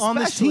team, especially. On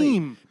this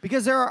team.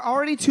 Because there are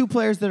already two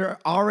players that are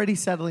already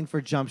settling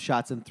for jump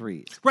shots and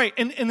threes. right,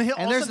 and And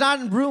there's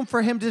not room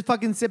for him to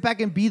fucking sit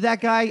back and be that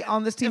guy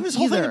on this team and this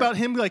whole thing either. about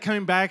him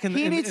coming back and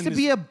He and- needs and to his-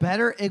 be a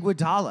better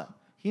Iguodala.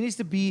 He needs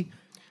to be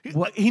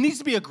what. he needs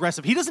to be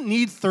aggressive. He doesn't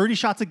need 30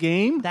 shots a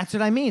game. That's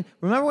what I mean.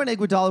 Remember when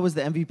Iguodala was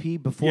the MVP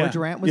before Yeah,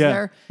 Durant was yeah,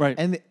 there? right.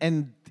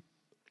 And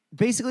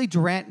basically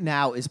Durant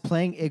now is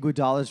playing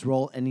Iguodala's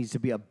role and needs to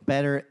be a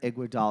better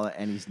Iguodala,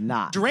 and he's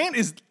not. Durant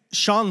is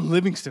Sean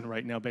Livingston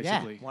right now,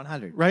 basically.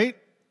 100. Right?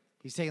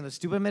 He's taking the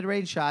stupid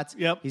mid-range shots.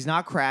 Yep. He's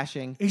not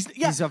crashing. He's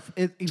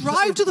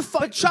drive to the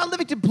But Sean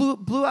Livingston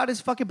blew out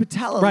his fucking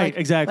patella. Right, like,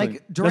 exactly.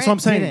 Like Durant that's what I'm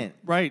saying. didn't.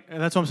 Right,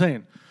 and that's what I'm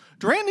saying.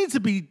 Durant needs to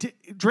be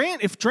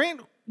Durant. If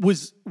Durant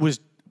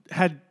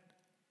had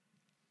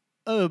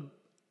a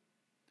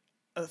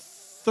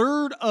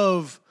third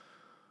of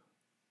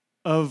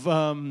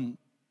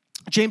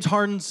James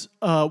Harden's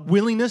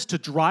willingness to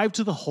drive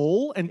to the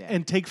hole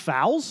and take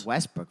fouls.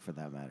 Westbrook, for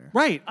that matter.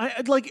 Right,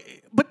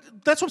 but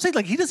that's what I'm saying.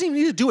 Like he doesn't even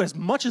need to do as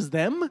much as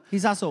them.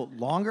 He's also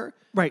longer.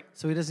 Right,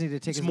 So he doesn't need to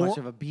take as more much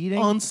of a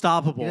beating.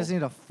 unstoppable. He doesn't need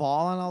to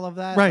fall on all of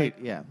that. Right.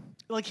 Like, yeah.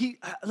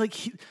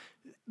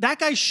 That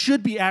guy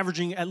should be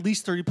averaging at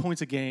least 30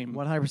 points a game.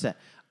 100%.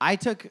 I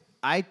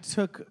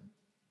took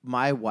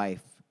my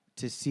wife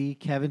to see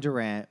Kevin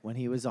Durant when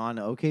he was on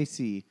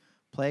OKC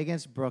play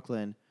against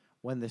Brooklyn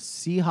when the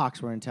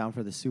Seahawks were in town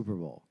for the Super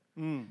Bowl.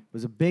 It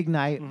was a big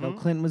night. Bill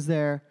Clinton was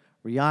there.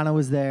 Rihanna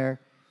was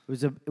there.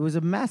 It was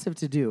a massive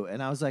to do.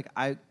 And I was like,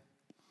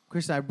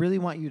 Kristen, I really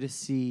want you to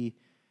see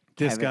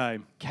This guy.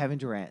 Kevin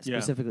Durant Yeah.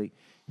 specifically.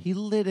 He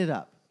lit it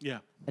up. Yeah.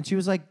 And she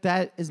was like,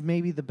 that is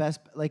maybe the best.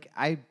 Like,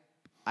 I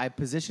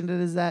positioned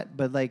it as that,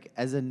 but like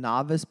as a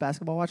novice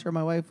basketball watcher,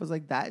 my wife was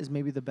like, that is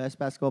maybe the best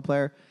basketball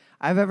player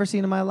I've ever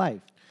seen in my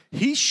life.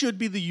 He should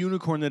be the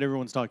unicorn that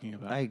everyone's talking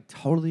about. I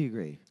totally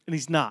agree. And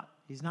he's not.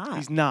 He's not.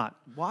 He's not.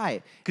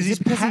 Why? Because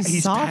Is it because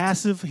he's soft?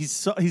 passive.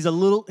 He's a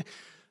little,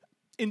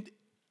 and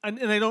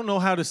I don't know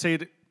how to say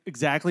it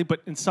exactly,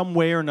 but in some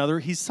way or another,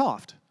 he's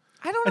soft.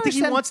 I don't I think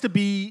understand.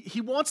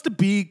 he wants to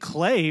be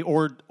Clay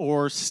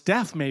or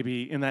Steph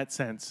maybe in that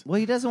sense. Well,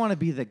 he doesn't want to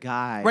be the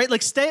guy. Right,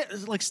 like Steph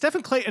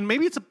and Clay, and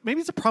maybe it's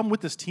a problem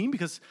with this team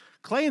because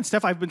Clay and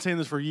Steph, I've been saying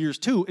this for years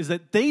too, is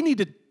that they need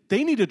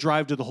to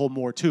drive to the hole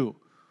more too,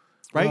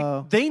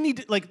 right?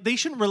 They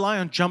shouldn't rely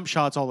on jump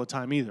shots all the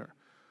time either,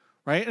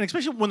 right? And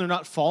especially when they're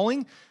not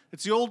falling,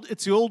 it's the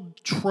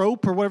old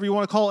trope or whatever you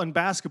want to call it in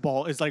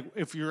basketball is like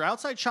if your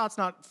outside shot's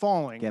not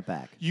falling, Get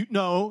back. You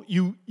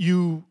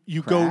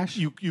Crash?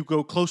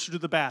 go closer to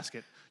the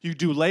basket. You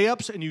do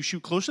layups and you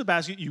shoot closer to the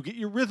basket. You get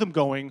your rhythm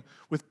going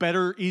with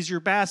better, easier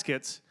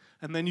baskets,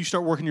 and then you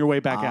start working your way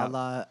back a out.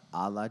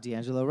 la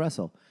D'Angelo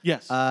Russell.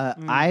 Yes.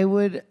 I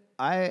would.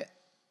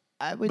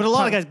 But a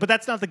lot of guys, but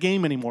that's not the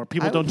game anymore.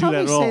 People I don't would do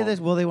that at probably all. say this.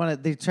 Well,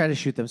 they try to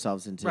shoot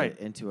themselves into Right.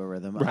 into a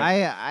rhythm.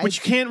 Right. Which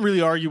you can't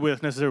really argue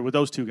with necessarily with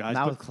those two guys.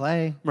 not but- with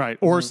Clay. right.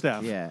 Or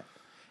Steph. Yeah.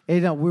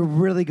 We're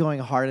really going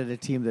hard at a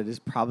team that is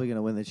probably going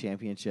to win the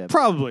championship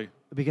Probably.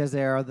 because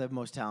they are the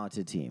most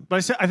talented team.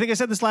 But I think I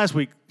said this last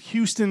week.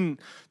 Houston,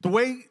 the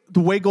way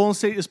Golden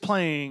State is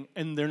playing,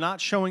 and they're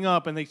not showing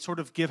up, and they sort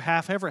of give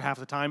half effort half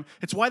the time.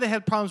 It's why they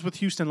had problems with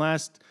Houston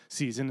last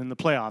season in the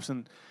playoffs,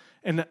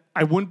 and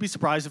I wouldn't be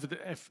surprised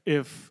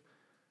if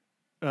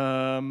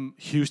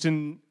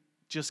Houston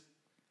just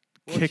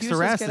kicks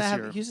their ass this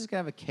year. Houston's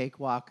going to have a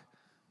cakewalk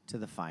to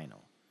the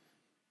final.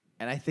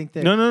 And I think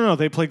that No.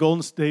 They play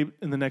Golden State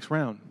in the next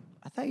round.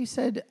 I thought you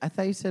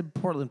said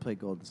Portland played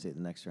Golden State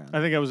in the next round.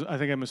 I think I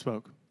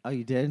misspoke. Oh,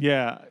 you did?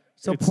 Yeah.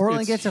 So it's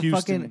Portland gets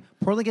Houston.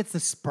 Portland gets the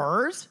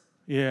Spurs?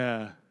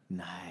 Yeah.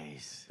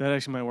 Nice. That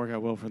actually might work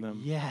out well for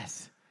them.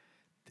 Yes.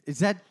 Is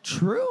that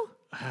true?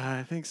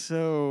 I think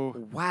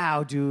so.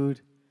 Wow,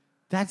 dude.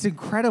 That's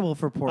incredible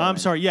for Portland. I'm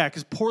sorry. Yeah,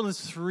 because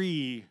Portland's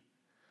 3,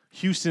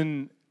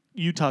 Houston,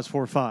 Utah's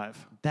 4-5.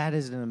 That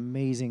is an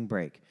amazing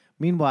break.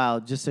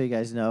 Meanwhile, just so you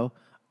guys know,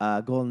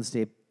 Golden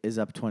State is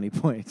up 20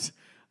 points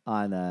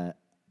on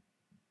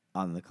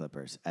the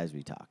Clippers as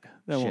we talk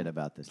shit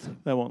about this team.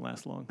 That won't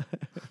last long.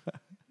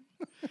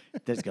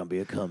 There's going to be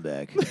a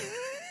comeback.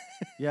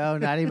 Yo,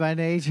 Naughty by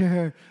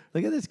Nature.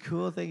 Look at this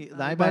cool thing.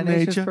 Naughty by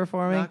Nature's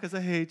performing. Not 'cause I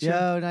hate you.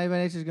 Yo, Naughty by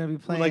Nature's going to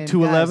be playing. Like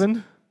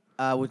 211?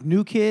 With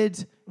New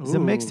Kids. It's a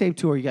Ooh. mixtape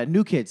tour. You got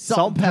New Kids,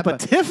 Salt and Pepper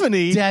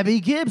Tiffany. Debbie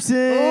Gibson.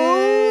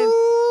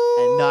 Ooh.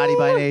 And Naughty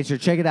by Nature.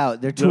 Check it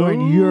out. They're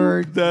touring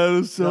Europe. That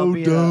is so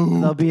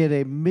They'll be at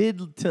a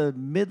mid to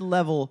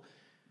mid-level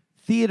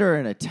theater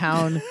in a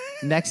town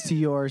next to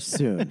yours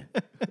soon.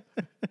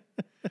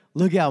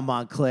 Look out,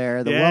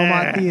 Montclair. The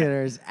Wilmot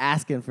Theater is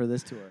asking for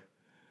this tour.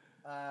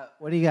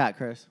 What do you got,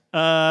 Chris?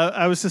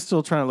 I was just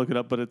still trying to look it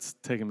up, but it's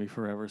taking me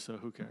forever, so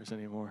who cares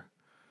anymore?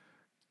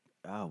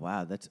 Oh,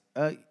 wow. That's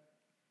really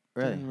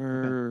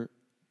Denver.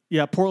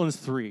 Yeah, Portland's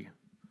 3.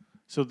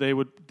 So they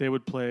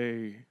would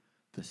play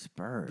the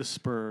Spurs. the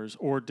Spurs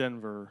or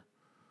Denver,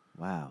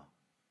 Wow.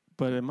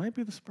 but it might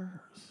be the Spurs.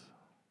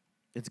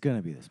 It's going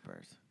to be the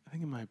Spurs. I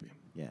think it might be.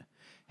 Yeah.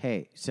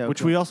 Hey, so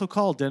Which we also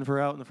called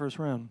Denver out in the first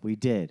round. we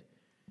did.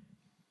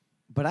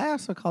 But I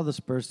also called the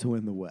Spurs to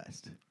win the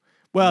West.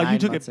 Well, 9 you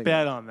took months a ago.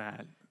 bet on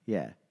that.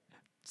 Yeah.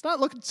 It's not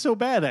looking so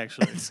bad,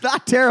 actually. It's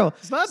not terrible.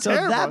 It's not So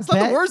terrible. that It's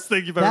not the worst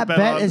thing you've ever that bet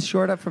bet on. is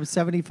short up from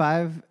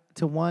 75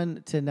 to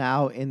 1 to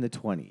now in the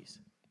 20s.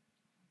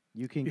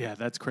 You can Yeah,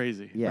 that's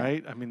crazy, Yeah.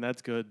 right? I mean,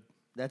 that's good.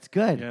 That's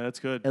good. Yeah, that's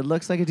good. It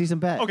looks like a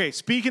decent bet. Okay,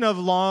 speaking of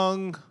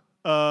long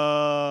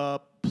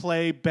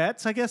play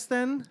bets, I guess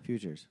then,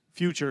 Futures.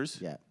 futures.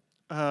 Yeah.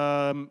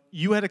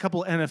 You had a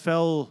couple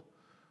NFL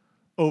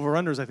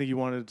over-unders I think you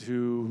wanted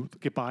to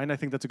get behind. I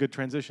think that's a good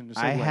transition to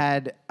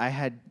segue. I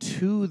had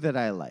 2 that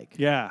I like.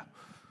 Yeah.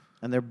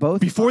 And they're both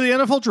Before the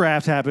NFL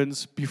draft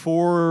happens,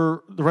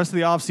 before the rest of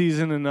the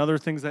offseason and other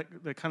things that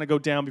kind of go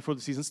down before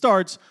the season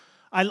starts,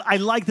 I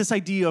like this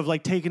idea of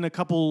like taking a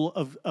couple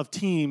of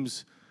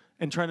teams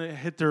and trying to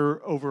hit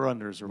their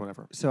over-unders or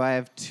whatever. So I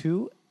have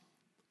 2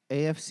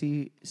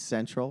 AFC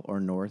Central or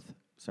North.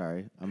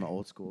 Sorry, I'm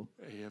old school.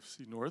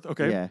 AFC North.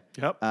 Okay. Yeah.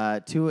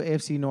 Yep. 2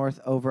 AFC North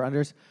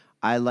over-unders.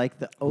 I like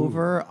the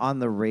over on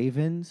the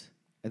Ravens.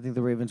 I think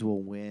the Ravens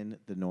will win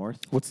the North.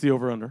 What's the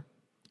over-under?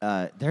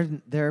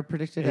 They're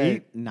predicted 8?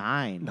 at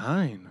 9.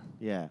 9.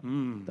 Yeah.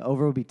 The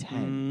over will be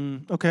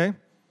 10. Okay.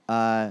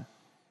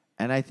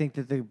 And I think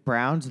that the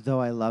Browns,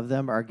 though I love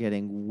them, are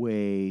getting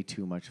way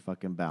too much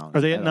fucking bounce. Are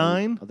they at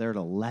 9? They're at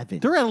 11.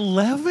 They're at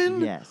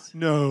 11? Yes.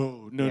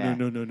 No. Yeah.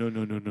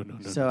 No.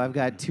 So I've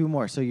got 2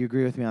 more. So you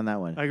agree with me on that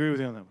one? I agree with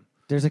you on that one.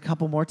 There's a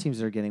couple more teams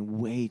that are getting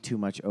way too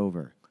much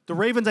over. The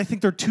Ravens, I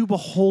think they're too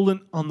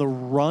beholden on the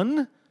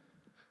run,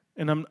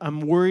 and I'm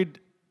worried.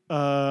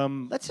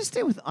 Let's just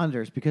stay with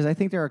unders because I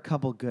think there are a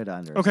couple good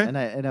unders. Okay. And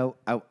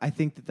I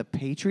think that the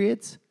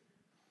Patriots.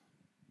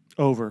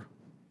 Over.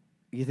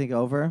 You think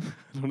over?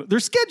 Their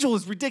schedule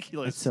is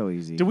ridiculous. It's so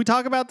easy. Did we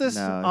talk about this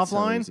No, it's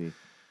offline? so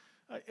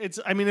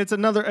easy. It's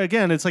another.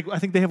 Again, it's like I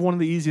think they have one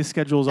of the easiest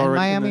schedules And already.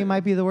 Miami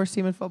might be the worst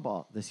team in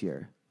football this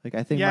year. Like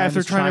I think Yeah, if they're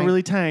Miami's trying to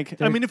really tank.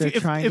 I mean, they're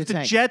trying if to the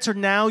tank. Jets are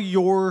now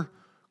your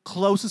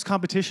closest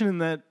competition in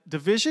that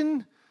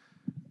division,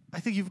 I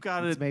think you've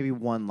got it's it. maybe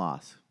one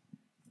loss.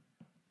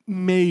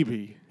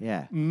 Maybe.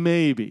 Yeah.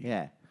 Maybe.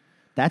 Yeah.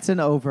 That's an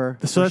over.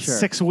 So for that's sure.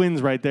 6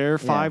 wins right there,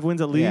 5 Yeah.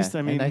 wins at least. Yeah.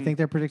 I mean, and I think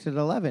they're predicted at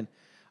 11.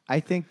 I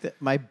think that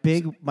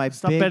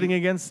stop betting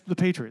against the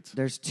Patriots,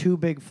 there's two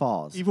big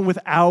falls. even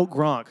without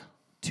Gronk.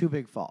 Two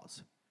big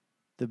falls.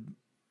 The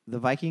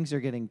Vikings are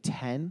getting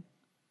 10.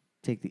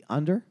 Take the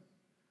under.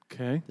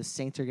 Okay. The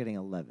Saints are getting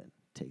 11.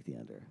 Take the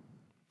under.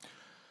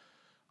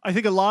 I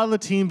think a lot of the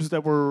teams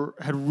that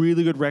had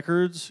really good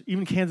records,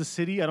 even Kansas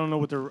City. I don't know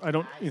what their I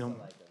don't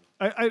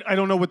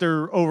know what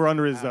their over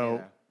under is though.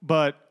 either.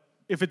 But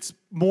if it's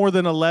more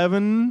than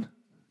 11,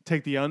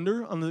 take the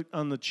under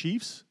on the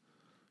Chiefs.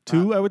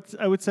 Too, I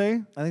would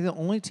say. I think the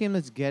only team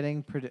that's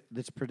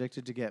that's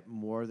predicted to get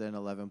more than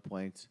 11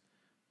 points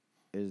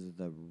is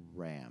the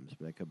Rams,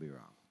 but I could be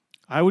wrong.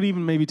 I would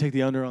even maybe take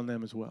the under on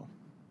them as well.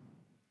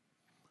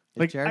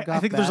 Is Jared I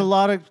Goff think there's a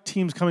lot of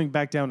teams coming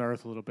back down to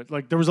earth a little bit.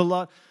 Like there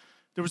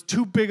was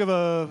too big of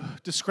a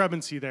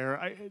discrepancy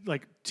there.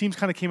 Teams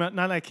kind of came out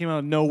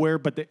of nowhere,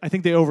 but I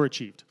think they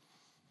overachieved.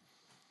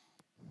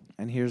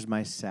 And here's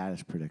my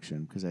saddest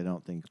prediction because I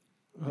don't think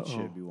it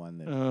should be one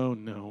that Oh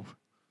no.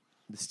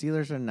 the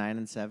Steelers are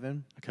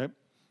 9-7. Okay.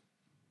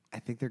 I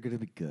think they're going to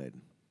be good.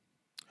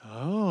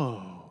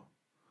 Oh.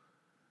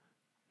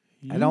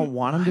 I don't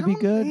want them to be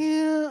good.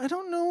 Yeah, I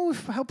don't know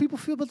how people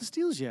feel about the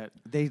Steelers yet.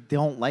 They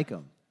don't like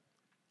them.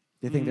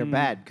 They think they're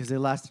bad because they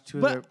lost two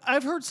of their. But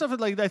I've heard stuff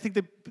like I think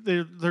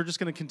they're just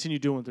going to continue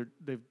doing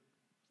what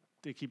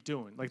they keep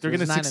doing. Like they're It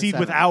going was to 9-7. succeed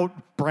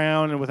without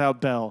Brown and without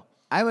Bell.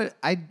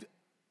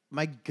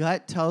 My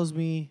gut tells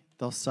me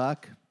they'll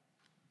suck.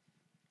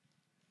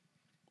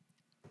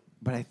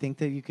 But I think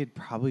that you could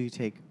probably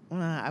take.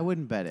 I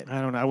wouldn't bet it.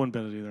 I don't know. I wouldn't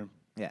bet it either.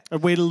 Yeah.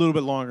 I'd wait a little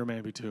bit longer,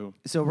 maybe too.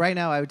 So right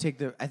now, I would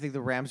take I think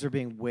the Rams are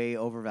being way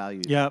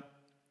overvalued. Yep,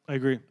 I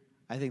agree.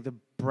 I think the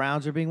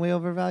Browns are being way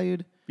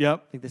overvalued.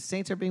 Yep, I think the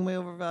Saints are being way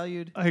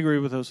overvalued, I agree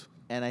with those.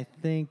 and I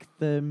think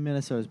the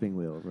Minnesota's being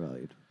way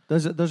overvalued.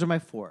 Those are my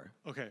four.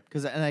 Okay.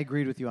 And I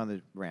agreed with you on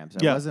the Rams.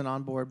 I Yeah. wasn't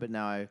on board, but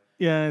now I.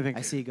 Yeah, I think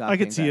I see Goff I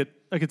could being see bad. it.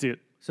 I could see it.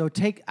 So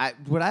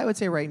what I would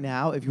say right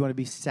now, if you want to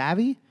be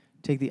savvy,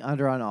 take the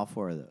under on all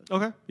four of those.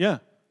 Okay. Yeah.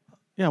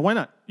 Yeah. Why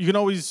not? You can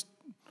always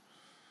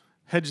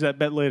hedge that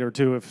bet later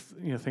too if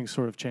things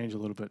sort of change a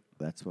little bit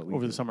That's what we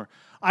over do. the summer.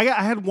 I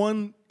had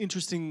one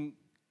interesting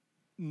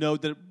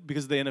note that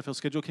because the NFL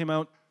schedule came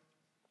out,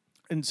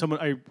 and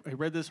I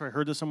read this or I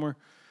heard this somewhere.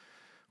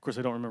 Of course,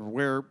 I don't remember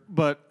where,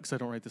 but because I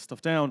don't write this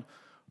stuff down.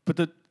 But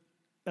the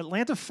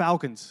Atlanta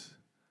Falcons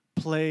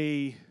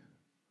play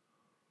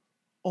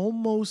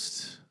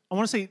almost, I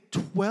want to say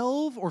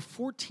 12 or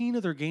 14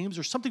 of their games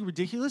or something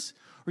ridiculous,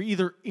 are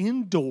either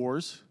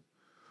indoors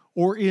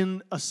or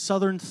in a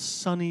southern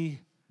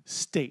sunny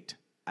state.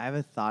 I have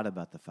a thought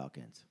about the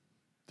Falcons.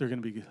 They're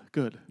going to be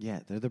good. Yeah,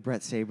 they're the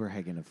Brett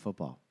Saberhagen of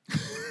football.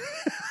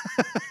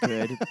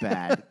 Good,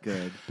 bad,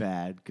 good,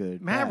 bad,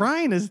 good. Matt bad.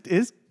 Ryan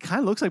is kind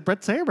of looks like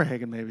Brett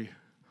Saberhagen maybe.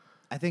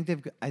 I think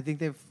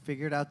they've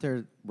figured out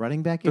their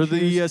running back They're issues.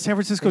 the San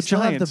Francisco They still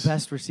Giants. have the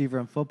best receiver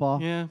in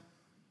football. Yeah.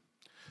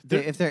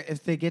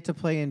 If they get to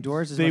play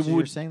indoors as They much as you're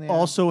would saying they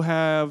also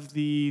have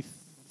the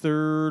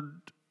third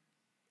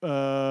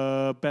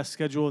best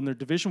schedule in their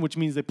division, which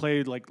means they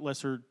play like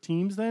lesser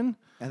teams then.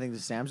 are. I think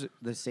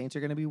the Saints are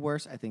going to be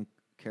worse. I think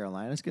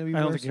Carolina's going to be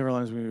I worse. don't think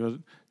Carolina's going to go.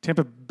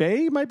 Tampa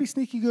Bay might be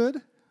sneaky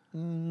good.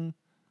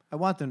 I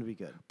want them to be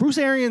good. Bruce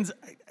Arians,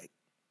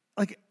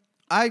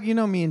 You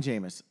know me and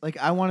Jameis. Like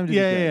I want him to be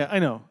yeah, good. yeah, I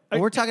know.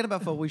 When we're talking about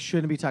football. We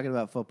shouldn't be talking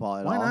about football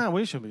at Why all. not?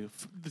 We should be.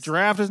 The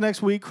draft is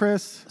next week,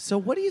 Chris. So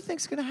what do you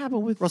think's going to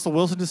happen with Russell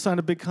Wilson just signed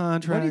a big What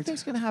contract. do you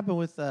think's going to happen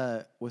with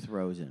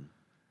Rosen?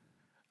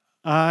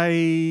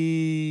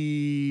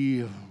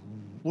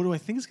 What do I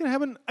think is going to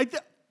happen?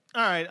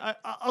 All right,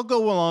 I'll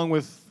go along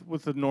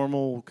with the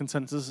normal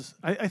consensus.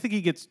 I think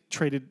he gets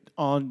traded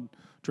on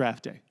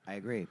draft day. I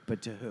agree,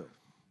 but to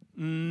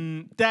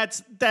who?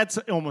 That's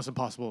almost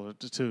impossible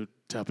to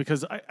tell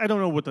because I don't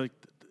know what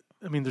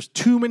there's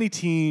too many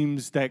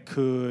teams that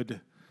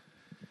could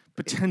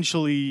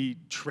potentially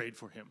trade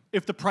for him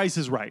if the price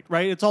is right.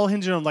 It's all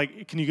hinging on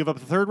can you give up a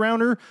third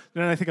rounder?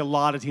 Then I think a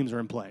lot of teams are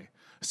in play.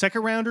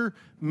 Second rounder,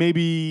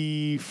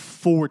 maybe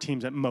 4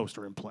 teams at most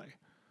are in play.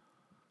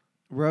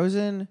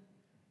 Rosen.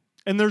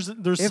 And there's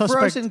If suspect,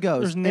 Rosen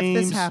goes, there's names.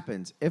 if this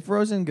happens, if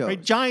Rosen goes,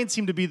 Right, Giants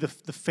seem to be the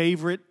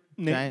favorite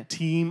Giant.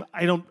 team.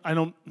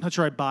 Not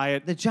sure I buy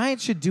it. the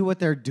Giants should do what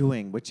they're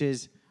doing, which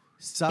is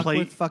suck Play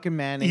with fucking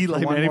Manning Eli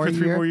for one Manning more for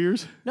 3 year. more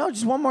years. No,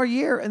 just one more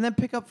year, and then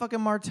pick up fucking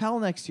Martell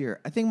next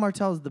year. I think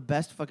Martell is the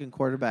best fucking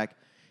quarterback.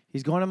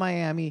 He's going to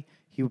Miami.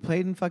 He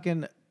played in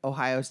fucking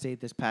Ohio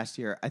State this past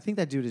year. I think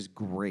that dude is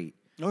great.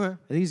 Okay.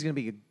 I think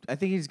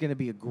he's gonna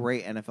be a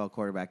great NFL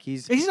quarterback.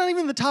 He's He's not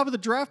even the top of the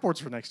draft boards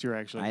for next year,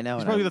 actually. I know,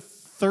 He's and probably I- the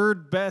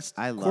third best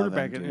I love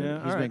quarterback. him, dude. Yeah,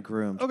 He's all been right.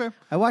 groomed. Okay.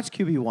 I watched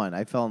QB1.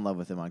 I fell in love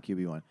with him on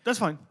QB1. That's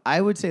fine.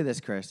 I would say this,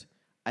 Chris.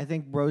 I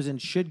think Rosen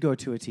should go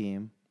to a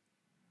team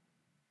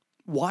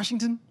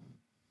Washington?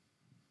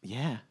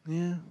 Yeah.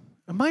 Yeah.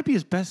 It might be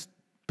his best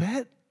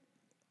bet.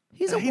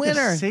 He's I a hate to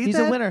winner. say He's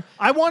that. a winner.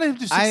 I want him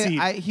to succeed.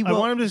 He will,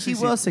 want him to he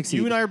succeed. will succeed.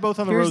 You and I are both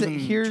on the Rosen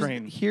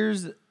train.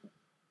 Here's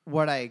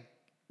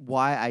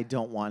why I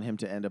don't want him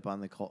to end up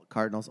on the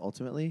Cardinals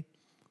ultimately.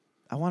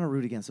 I want to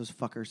root against those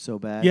fuckers so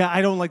bad. Yeah,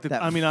 I don't like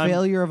that. I'm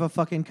failure of a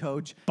fucking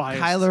coach.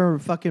 biased. Kyler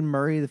fucking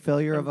Murray, the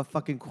failure of a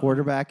fucking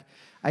quarterback.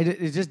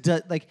 It just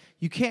does, like,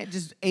 you can't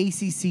just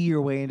ACC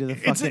your way into the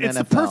fucking NFL. It's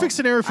the perfect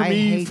scenario for I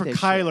me hate for this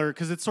Kyler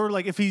because it's sort of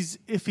like if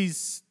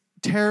he's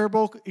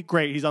terrible,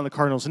 great, he's on the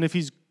Cardinals, and if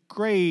he's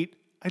great,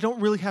 I don't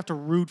really have to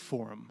root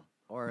for him.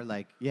 Or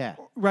like, yeah,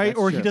 right? that's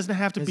Or true. he doesn't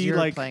have to 'Cause be you're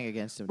like playing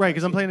against him, right?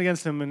 Because I'm too. playing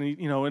against him, and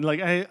and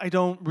like I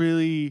don't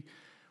really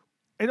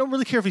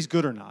care if he's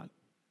good or not,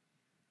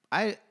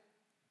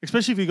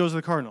 especially if he goes to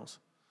the Cardinals.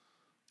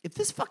 If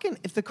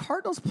the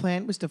Cardinals'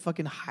 plan was to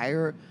fucking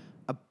hire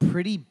a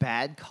pretty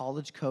bad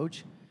college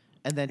coach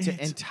and then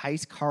to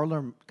entice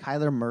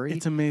Kyler Murray,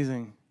 It's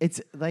amazing.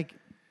 it's like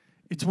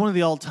It's one of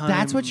the all-time.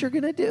 that's what you're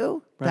gonna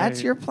do. That's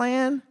Right. your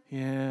plan.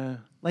 Yeah.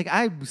 Like,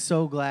 I'm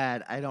so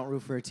glad I don't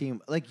root for a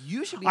team. Like,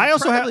 you should be I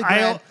also have- incredibly I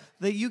glad al-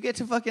 that you get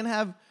to fucking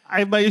have. I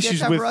have my You get issues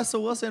to have with.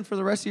 Russell Wilson for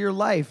the rest of your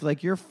life.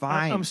 Like, you're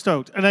fine. I'm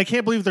stoked, and I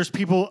can't believe there's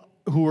people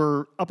who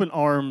are up in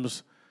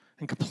arms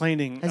and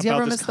complaining Has he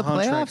about ever this missed the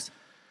contract. playoffs?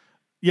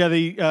 Yeah,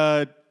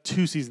 they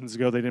 2 seasons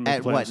ago they didn't make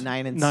At the playoffs. what,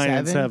 9 and 9 7?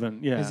 and 7.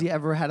 Yeah. Has he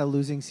ever had a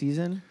losing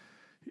season?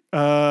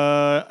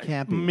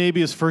 Can't be.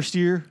 Maybe his first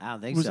year. I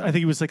don't think was, so. I think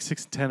he was like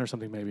 6-10 or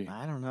something maybe.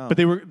 I don't know. But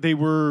they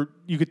were.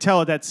 You could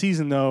tell at that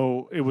season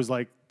though it was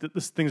like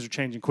things are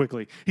changing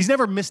quickly. He's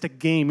never missed a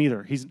game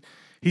either.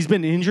 He's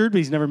been injured, but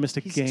he's never missed a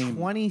He's game.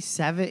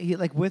 27. He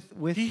like with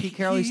Pete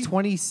Carroll, he's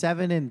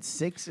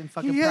 27-6 in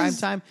fucking He prime has-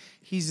 time.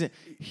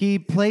 He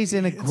plays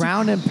in a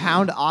ground and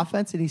pound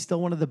offense, and he's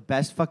still one of the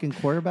best fucking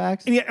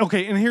quarterbacks. And yeah,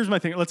 okay. And here's my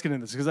thing. Let's get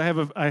into this because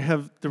I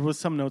have there was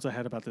some notes I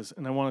had about this,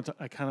 and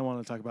I kind of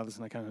want to talk about this,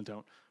 and I kind of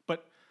don't.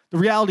 But the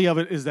reality of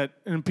it is that,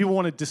 and people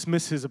want to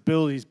dismiss his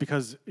abilities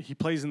because he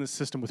plays in this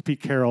system with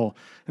Pete Carroll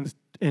and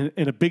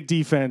in a big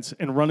defense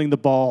and running the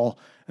ball,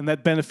 and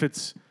that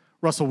benefits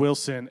Russell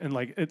Wilson, and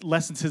like it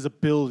lessens his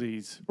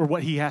abilities or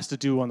what he has to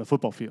do on the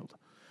football field.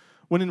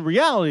 When in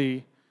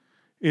reality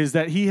is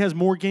that he has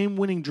more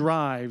game-winning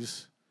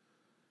drives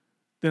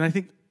than I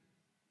think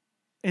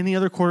any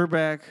other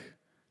quarterback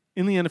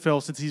in the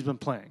NFL since he's been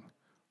playing,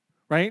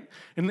 right?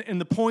 And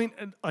the point,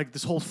 like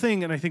this whole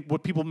thing, and I think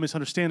what people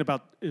misunderstand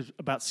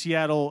about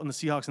Seattle and the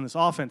Seahawks and this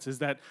offense is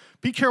that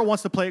Pete Carroll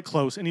wants to play it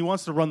close and he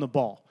wants to run the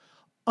ball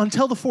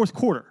until the fourth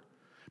quarter.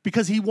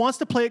 Because he wants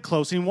to play it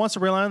close and he wants to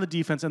rely on the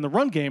defense and the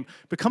run game.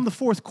 Become the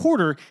fourth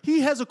quarter,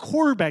 he has a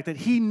quarterback that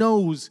he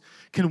knows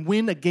can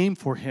win a game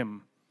for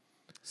him.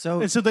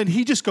 So, And so then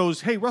he just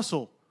goes, "Hey,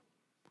 Russell,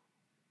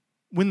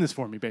 win this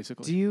for me,"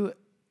 basically. do you?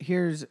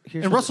 Here's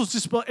And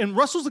Russell's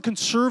Russell's a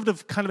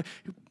conservative kind of.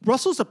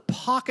 Russell's a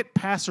pocket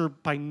passer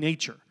by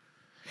nature.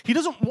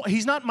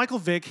 He's not Michael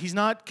Vick. He's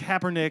not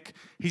Kaepernick.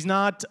 He's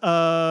not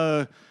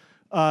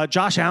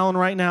Josh Allen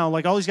right now.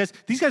 Like all these guys.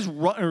 These guys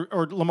run,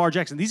 or Lamar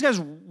Jackson. These guys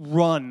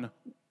run.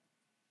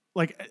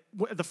 Like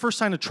at the first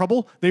sign of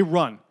trouble, they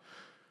run.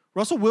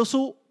 Russell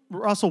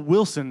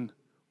Wilson.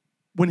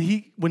 When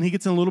he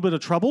gets in a little bit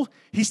of trouble,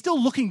 he's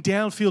still looking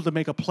downfield to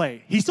make a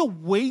play. He still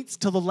waits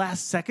till the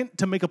last second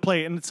to make a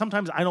play, and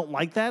sometimes I don't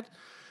like that.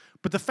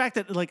 But the fact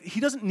that like he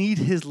doesn't need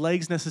his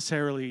legs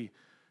necessarily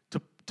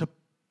to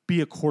be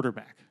a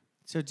quarterback.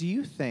 So do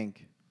you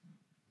think?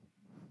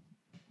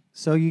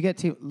 So you get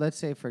to, let's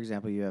say for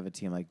example you have a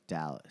team like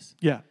Dallas,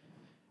 Yeah,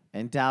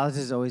 and Dallas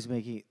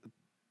media,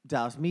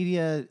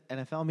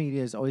 NFL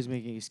media is always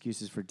making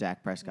excuses for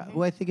Dak Prescott,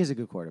 who I think is a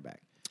good quarterback.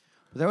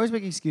 But they're always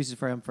making excuses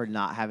for him for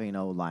not having an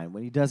O-line.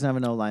 When he doesn't have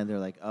an O-line, they're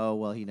like, oh,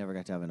 well, he never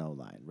got to have an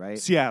O-line, right?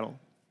 Seattle.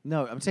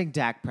 No, I'm saying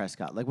Dak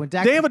Prescott. Like when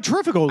Dak, They have a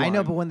terrific O-line. I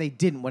know, but when they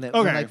didn't, when it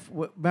Okay.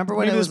 remember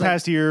when Maybe it was this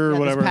past year or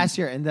whatever. this past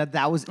year, and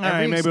that was All right,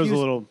 every maybe it was a excuse.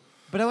 little.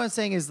 But what I'm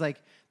saying is like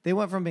they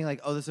went from being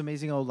like, oh, this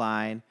amazing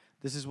O-line,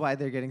 this is why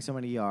they're getting so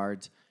many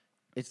yards.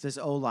 It's this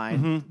O-line.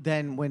 Mm-hmm.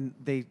 Then when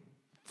they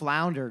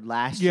floundered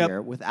last Yep.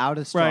 year without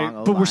a strong Right,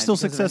 O-line, but we're still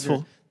because of successful.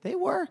 injury, they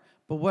were.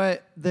 But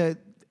what the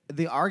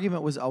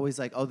argument was always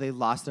like, oh, they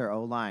lost their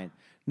O-line.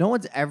 No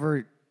one's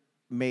ever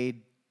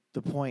made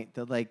the point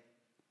that like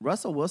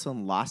Russell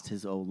Wilson lost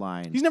his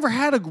O-line. He's never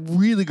had a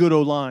really good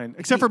O-line,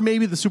 except for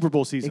maybe the Super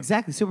Bowl season.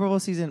 Exactly, Super Bowl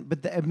season.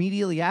 But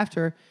immediately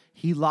after,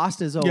 he lost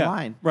his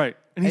O-line. Right.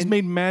 And he's And-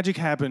 made magic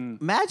happen.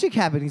 Magic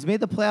happened. He's made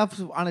the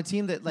playoffs on a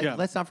team that, like, Yeah.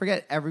 let's not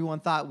forget, everyone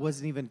thought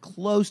wasn't even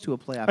close to a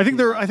playoff. I think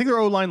team. their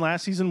O-line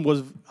last season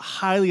was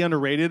highly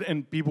underrated,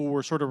 and people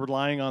were sort of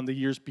relying on the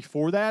years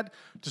before that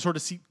to sort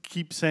of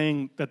keep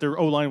saying that their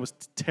O-line was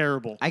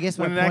terrible. I guess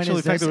my when in point actual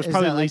is, fact, this, it was is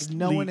probably that, like, least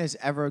no one has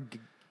ever.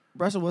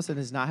 Russell Wilson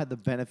has not had the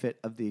benefit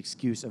of the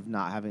excuse of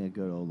not having a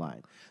good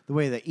O-line. The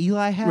way that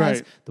Eli has,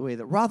 Right. the way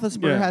that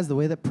Roethlisberger Yeah. has, the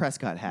way that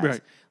Prescott has.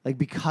 Right. Like,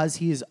 because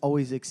he has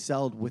always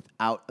excelled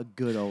without a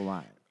good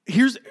O-line.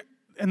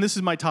 And this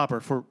is my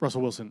topper for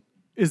Russell Wilson,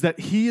 is that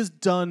he has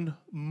done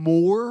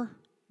more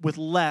with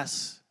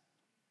less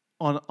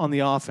on the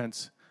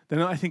offense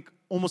than I think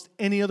almost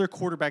any other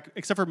quarterback,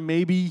 except for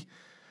maybe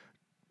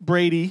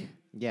Brady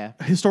Yeah.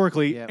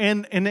 historically, Yeah.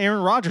 and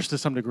Aaron Rodgers to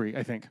some degree,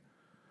 I think.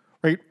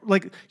 Right?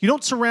 Like, you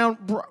don't surround,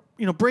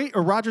 Brady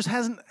or Rodgers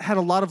hasn't had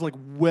a lot of like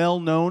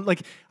well-known,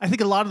 like, I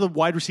think a lot of the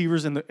wide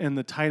receivers and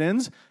the tight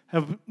ends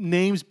have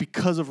names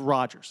because of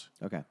Rodgers.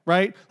 Okay.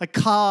 Right? Like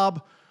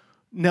Cobb,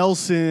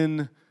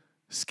 Nelson,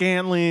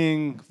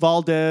 Scantling,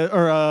 Valdez,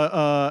 or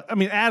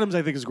Adams,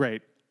 I think is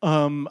great.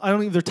 I don't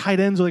think their tight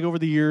ends like over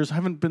the years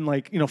haven't been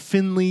like,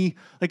 Finley,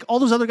 like all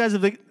those other guys.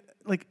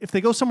 If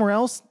they go somewhere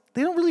else,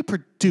 they don't really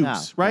produce,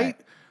 No, right?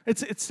 right.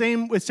 It's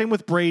same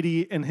with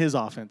Brady and his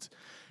offense.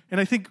 And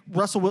I think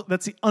that's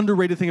the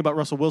underrated thing about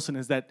Russell Wilson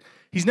is that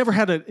he's never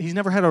had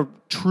a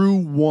true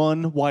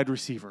one wide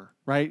receiver,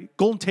 right?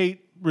 Golden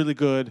Tate really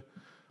good,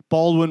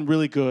 Baldwin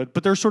really good,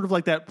 but they're sort of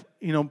like that.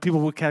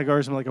 People would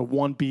categorize him like a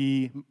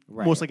 1B,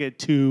 Right. most like a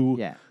 2.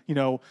 Yeah.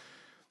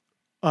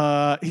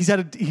 He's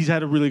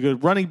had a really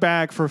good running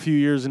back for a few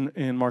years in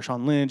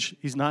Marshawn Lynch.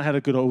 He's not had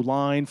a good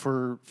O-line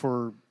for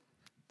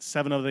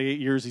 7 of the 8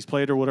 years he's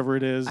played or whatever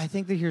it is. I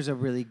think that here's a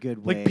really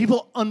good way. Like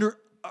people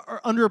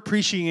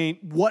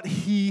underappreciate what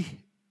he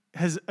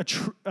has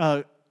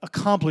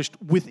accomplished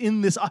within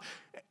this.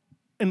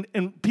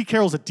 And Pete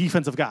Carroll's a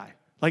defensive guy.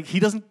 Like he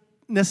doesn't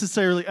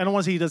necessarily. I don't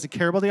want to say he doesn't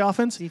care about the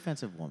offense.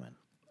 Defensive woman.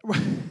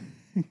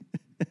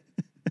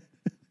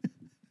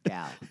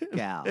 Gal.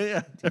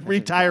 Yeah,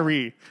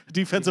 retiree,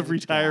 defensive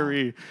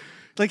retiree.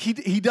 Like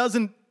he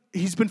doesn't.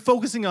 He's been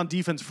focusing on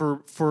defense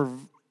for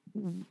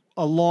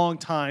a long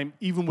time,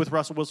 even with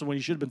Russell Wilson when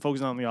he should have been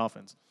focusing on the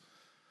offense.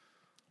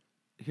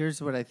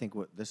 Here's what I think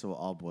what this will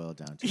all boil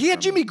down to. He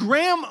had Jimmy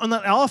Graham on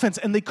that offense,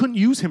 and they couldn't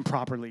use him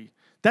properly.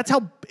 That's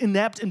how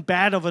inept and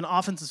bad of an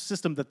offensive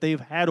system that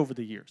they've had over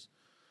the years.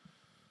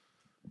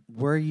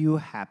 Were you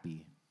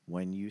happy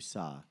when you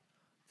saw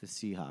the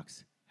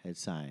Seahawks had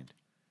signed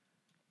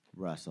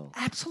Russell?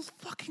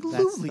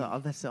 Absolutely.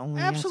 That's the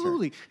only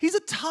Absolutely. answer. He's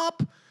a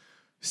top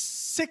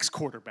 6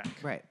 quarterback.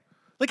 Right.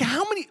 Like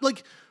how many?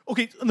 Like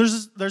okay,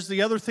 there's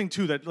the other thing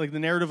too that like the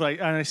narrative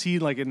I see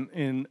like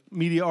in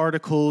media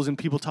articles and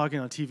people talking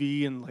on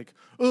TV and like,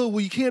 oh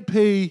well, you can't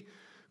pay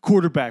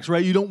quarterbacks,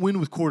 right? You don't win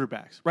with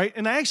quarterbacks, right?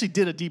 And I actually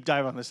did a deep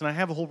dive on this, and I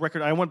have a whole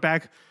record. I went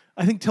back,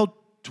 I think, till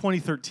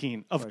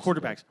 2013 of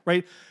quarterbacks,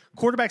 right?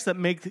 Quarterbacks that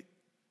make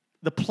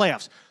the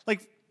playoffs.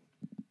 Like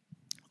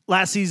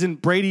last season,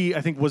 Brady,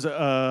 I think, was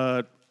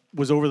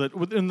over the.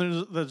 And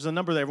there's a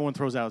number that everyone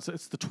throws out.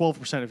 It's the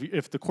 12%.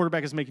 If the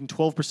quarterback is making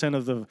 12%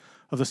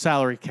 of the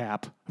salary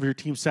cap of your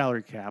team's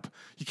salary cap,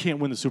 you can't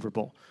win the Super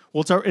Bowl.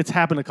 Well, it's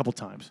happened a couple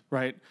times,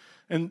 right?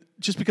 And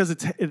just because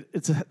it's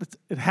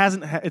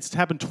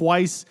happened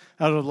twice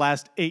out of the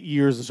last 8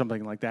 years or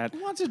something like that.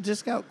 Who wants a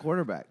discount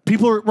quarterback?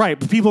 People are right,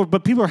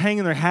 but people are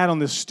hanging their hat on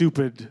this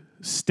stupid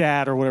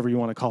stat or whatever you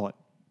want to call it.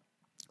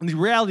 And the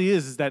reality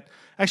is that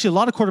actually a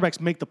lot of quarterbacks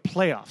make the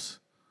playoffs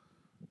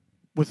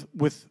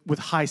with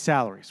high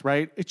salaries,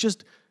 right? It's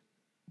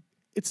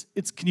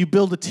can you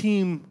build a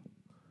team?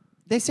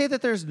 They say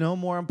that there's no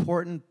more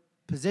important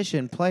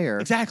player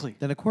Exactly.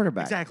 than a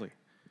quarterback. Exactly.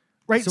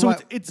 Right.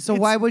 So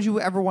why would you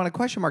ever want a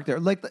question mark there?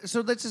 Like, so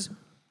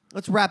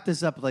let's wrap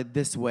this up like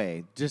this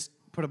way. Just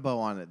put a bow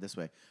on it this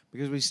way,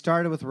 because we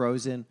started with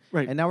Rosen,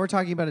 right, and now we're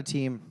talking about a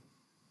team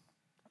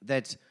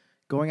that's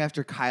going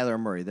after Kyler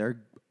Murray.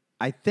 They're,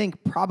 I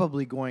think,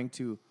 probably going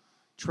to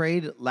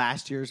trade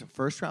last year's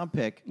first-round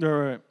pick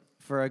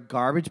for a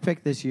garbage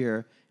pick this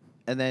year,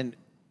 and then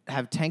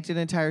have tanked an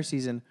entire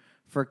season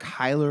for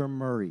Kyler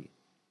Murray,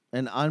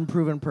 an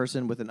unproven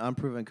person with an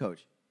unproven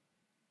coach.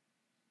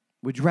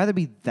 Would you rather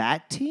be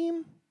that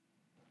team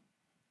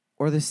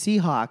or the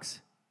Seahawks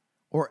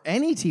or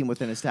any team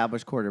with an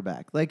established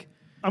quarterback? Like,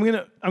 I'm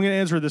gonna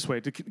answer it this way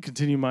to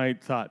continue my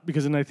thought,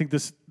 because then I think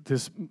this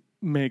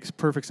makes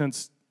perfect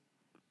sense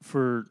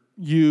for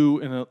you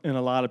and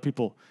a lot of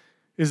people.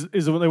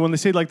 Is when they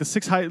say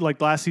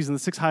like last season the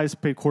 6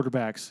 highest paid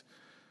quarterbacks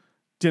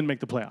didn't make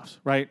the playoffs,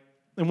 right?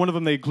 And one of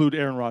them they include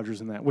Aaron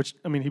Rodgers in that, which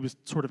I mean he was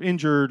sort of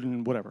injured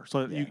and whatever,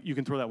 so yeah, you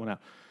can throw that one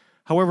out.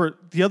 However,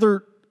 the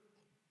other.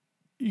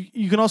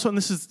 You can also, and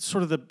this is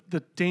sort of the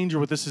danger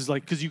with this, is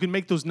like, because you can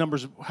make those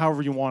numbers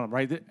however you want them,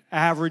 right? The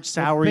average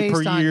salary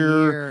per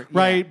year,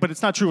 right? Yeah. But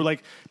it's not true.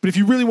 Like, but if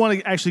you really want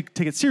to actually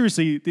take it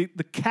seriously,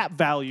 the cap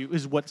value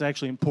is what's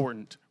actually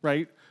important,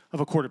 right, of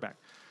a quarterback.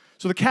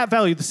 So the cap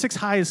value, the 6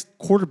 highest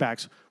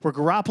quarterbacks were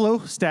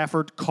Garoppolo,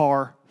 Stafford,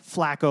 Carr,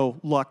 Flacco,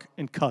 Luck,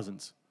 and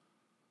Cousins.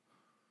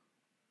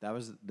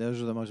 those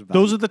are the most valuable.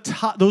 Those are the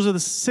top. Those are the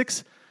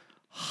 6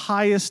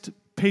 highest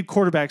paid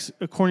quarterbacks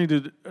according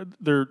to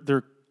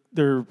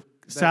their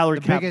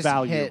salary cap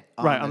value,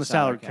 right, on the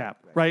salary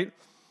cap, right?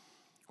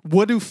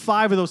 What do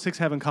 5 of those 6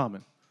 have in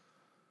common?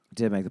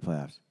 Did make the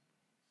playoffs.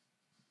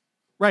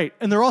 Right,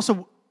 and they're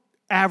also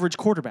average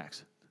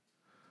quarterbacks.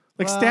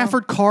 Like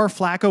Stafford, Carr,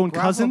 Flacco, and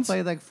Cousins.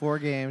 played like 4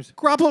 games.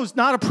 Garoppolo's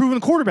not a proven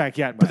quarterback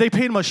yet, but they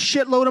paid him a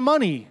shitload of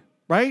money,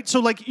 right? So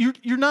like you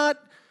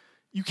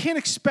can't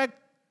expect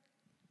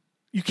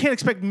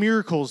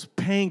miracles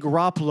paying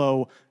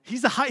Garoppolo. He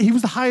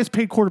was the highest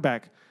paid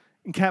quarterback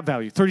in cap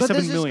value, But $37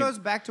 this million. just goes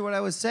back to what I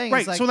was saying. Right.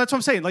 It's like, So that's what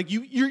I'm saying. Like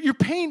you're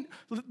paying.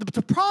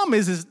 The problem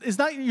is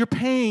not you're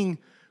paying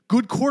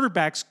good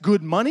quarterbacks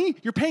good money.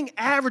 You're paying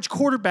average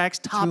quarterbacks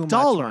top Too much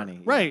dollar. money, yeah.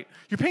 Right.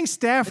 You're paying it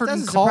Stafford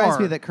doesn't and Carr. surprise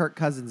me that Kirk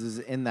Cousins is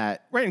in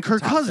that. Right, and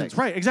Kirk top Cousins. six.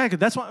 Right, exactly.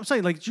 That's what I'm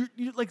saying. Like, you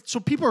like so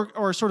people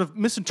are sort of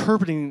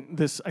misinterpreting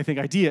this. I think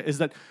idea is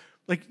that,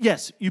 like,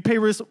 yes, you pay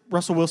Russell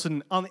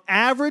Wilson on the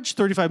average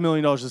 $35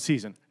 million a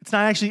season. It's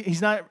not actually.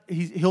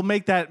 He'll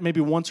make that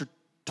maybe once or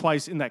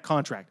twice in that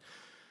contract.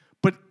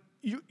 But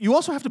you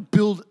also have to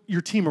build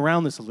your team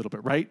around this a little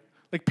bit, right?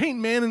 Like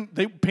Peyton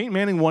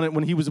Manning won it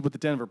when he was with the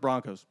Denver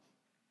Broncos.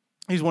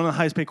 He's one of the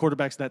highest paid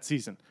quarterbacks that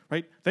season,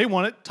 right? They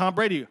won it. Tom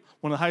Brady,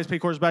 one of the highest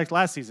paid quarterbacks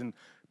last season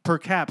per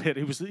cap hit.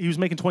 He was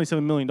making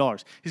 $27 million.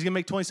 He's gonna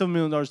make $27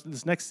 million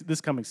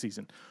this coming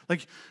season.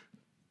 Like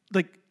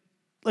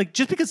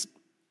just because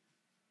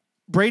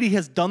Brady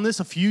has done this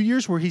a few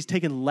years where he's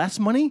taken less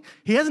money,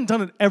 he hasn't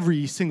done it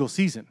every single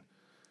season.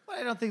 Well,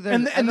 I don't think they're.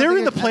 And they're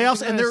in the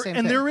playoffs and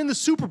they're in the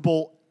Super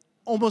Bowl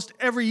almost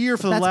every year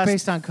for the That's last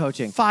based on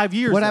coaching. 5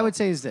 years. What I now. would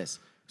say is this.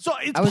 So,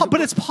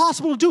 but it's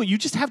possible to do it. You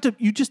just have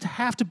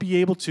to be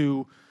able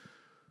to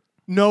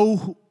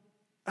know.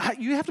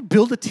 You have to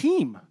build a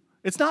team.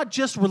 It's not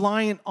just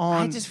reliant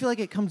on. I just feel like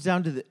it comes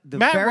down to the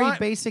Matt very Ryan-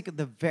 basic,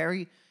 the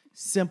very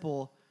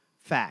simple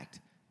fact.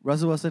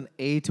 Russell Wilson,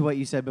 A, to what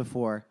you said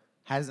before,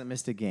 hasn't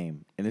missed a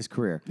game in his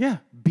career. Yeah.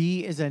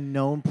 B, is a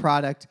known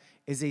product,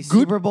 is a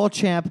Super Bowl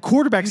champ.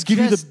 quarterbacks give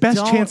you the just best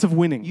don't- chance of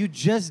winning. You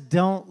just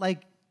don't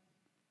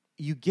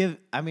you give.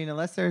 I mean,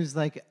 unless there's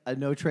like a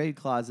no trade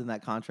clause in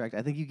that contract,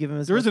 I think you give him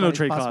as There much is a no money as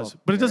trade possible. clause,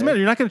 but it doesn't matter.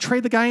 You're not going to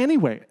trade the guy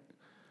anyway.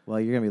 Well,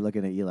 you're gonna be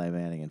looking at Eli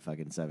Manning in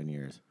fucking 7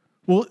 years.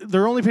 Well,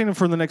 they're only paying him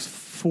for the next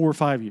 4 or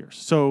 5 years.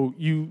 So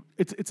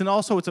it's a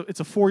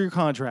 4-year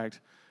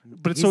contract.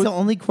 But it's He's the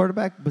only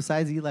quarterback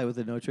besides Eli with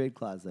a no trade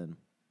clause. Then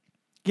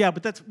yeah,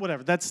 but that's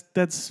whatever. That's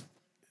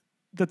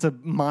a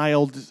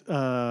mild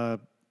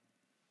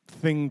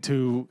thing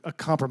to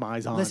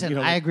compromise on. listen, you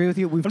know? I agree with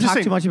you. We've I'm just talked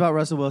saying- too much about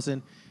Russell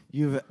Wilson.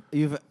 You've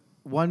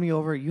won me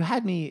over. You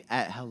had me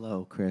at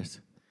hello, Chris.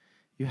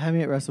 You had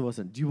me at Russell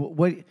Wilson. Do you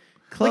what?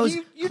 Close.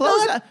 you're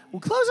close. not-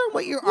 Close on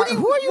what you're. What do you-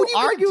 who are you what are you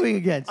gonna arguing do?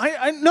 against?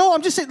 I no,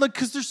 I'm just saying, like,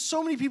 because there's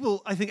so many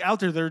people I think out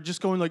there that are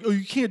just going like, oh,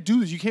 you can't do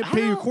this. You can't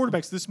pay your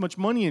quarterbacks this much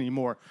money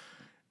anymore,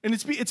 and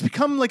it's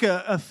become like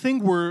a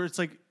thing where it's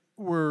like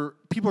where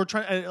people are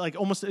trying like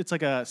almost it's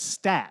like a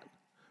stat,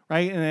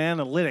 right, and an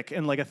analytic,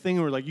 and like a thing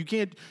where like you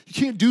can't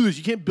do this.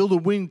 You can't build a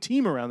winning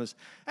team around this.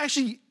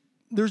 Actually,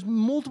 there's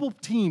multiple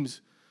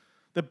teams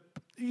that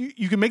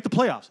you can make the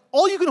playoffs.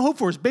 All you can hope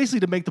for is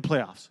basically to make the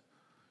playoffs.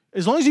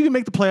 As long as you can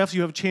make the playoffs,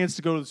 you have a chance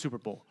to go to the Super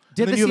Bowl.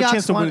 Did And then the you have a Seahawks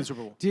chance to win want- the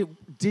Super Bowl.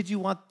 Did you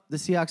want the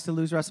Seahawks to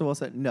lose Russell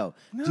Wilson? No.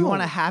 Do you No.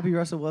 want a happy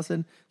Russell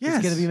Wilson Yes.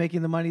 that's going to be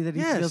making the money that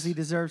he Yes. feels he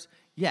deserves?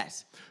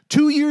 Yes.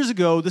 2 years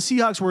ago, the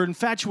Seahawks were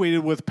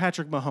infatuated with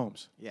Patrick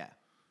Mahomes. Yeah.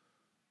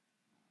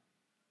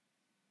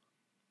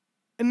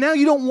 And now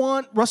you don't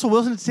want Russell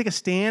Wilson to take a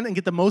stand and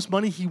get the most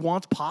money he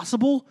wants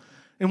possible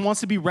and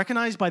wants to be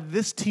recognized by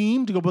this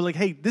team to go, but like,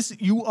 hey,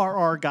 you are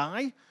our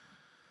guy.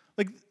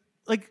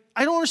 Like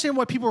I don't understand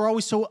why people are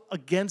always so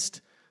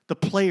against the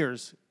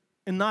players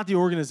and not the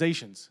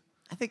organizations.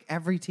 I think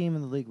every team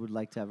in the league would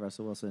like to have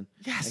Russell Wilson.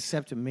 Yes.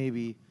 Except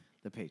maybe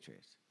the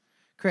Patriots.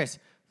 Chris,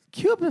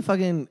 cue up the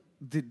fucking.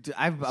 I've Get the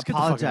fuck outta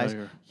apologized.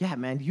 here. Yeah,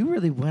 man, you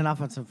really went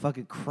off on some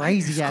fucking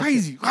crazy ass.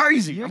 Crazy.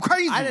 I'm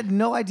crazy. I had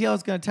no idea I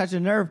was going to touch a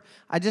nerve.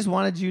 I just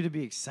wanted you to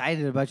be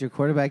excited about your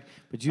quarterback,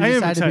 but you I am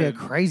decided to be a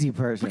excited. crazy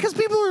person. Because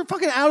people are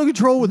fucking out of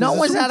control with no this.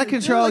 one's They're out of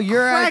control. like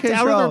You're out of cracked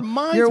control. Out of their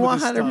minds You're with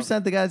this 100%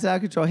 stuff. the guy that's out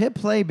of control. Hit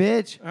play,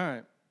 bitch. All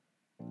right.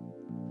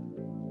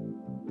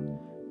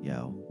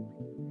 Yo,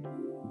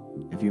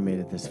 if you made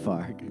it this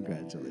far,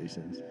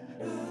 congratulations.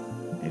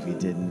 If you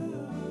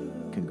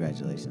didn't,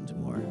 congratulations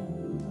more.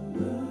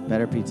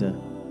 Better pizza,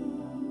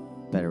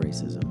 better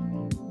racism.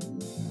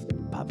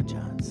 Papa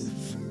John's.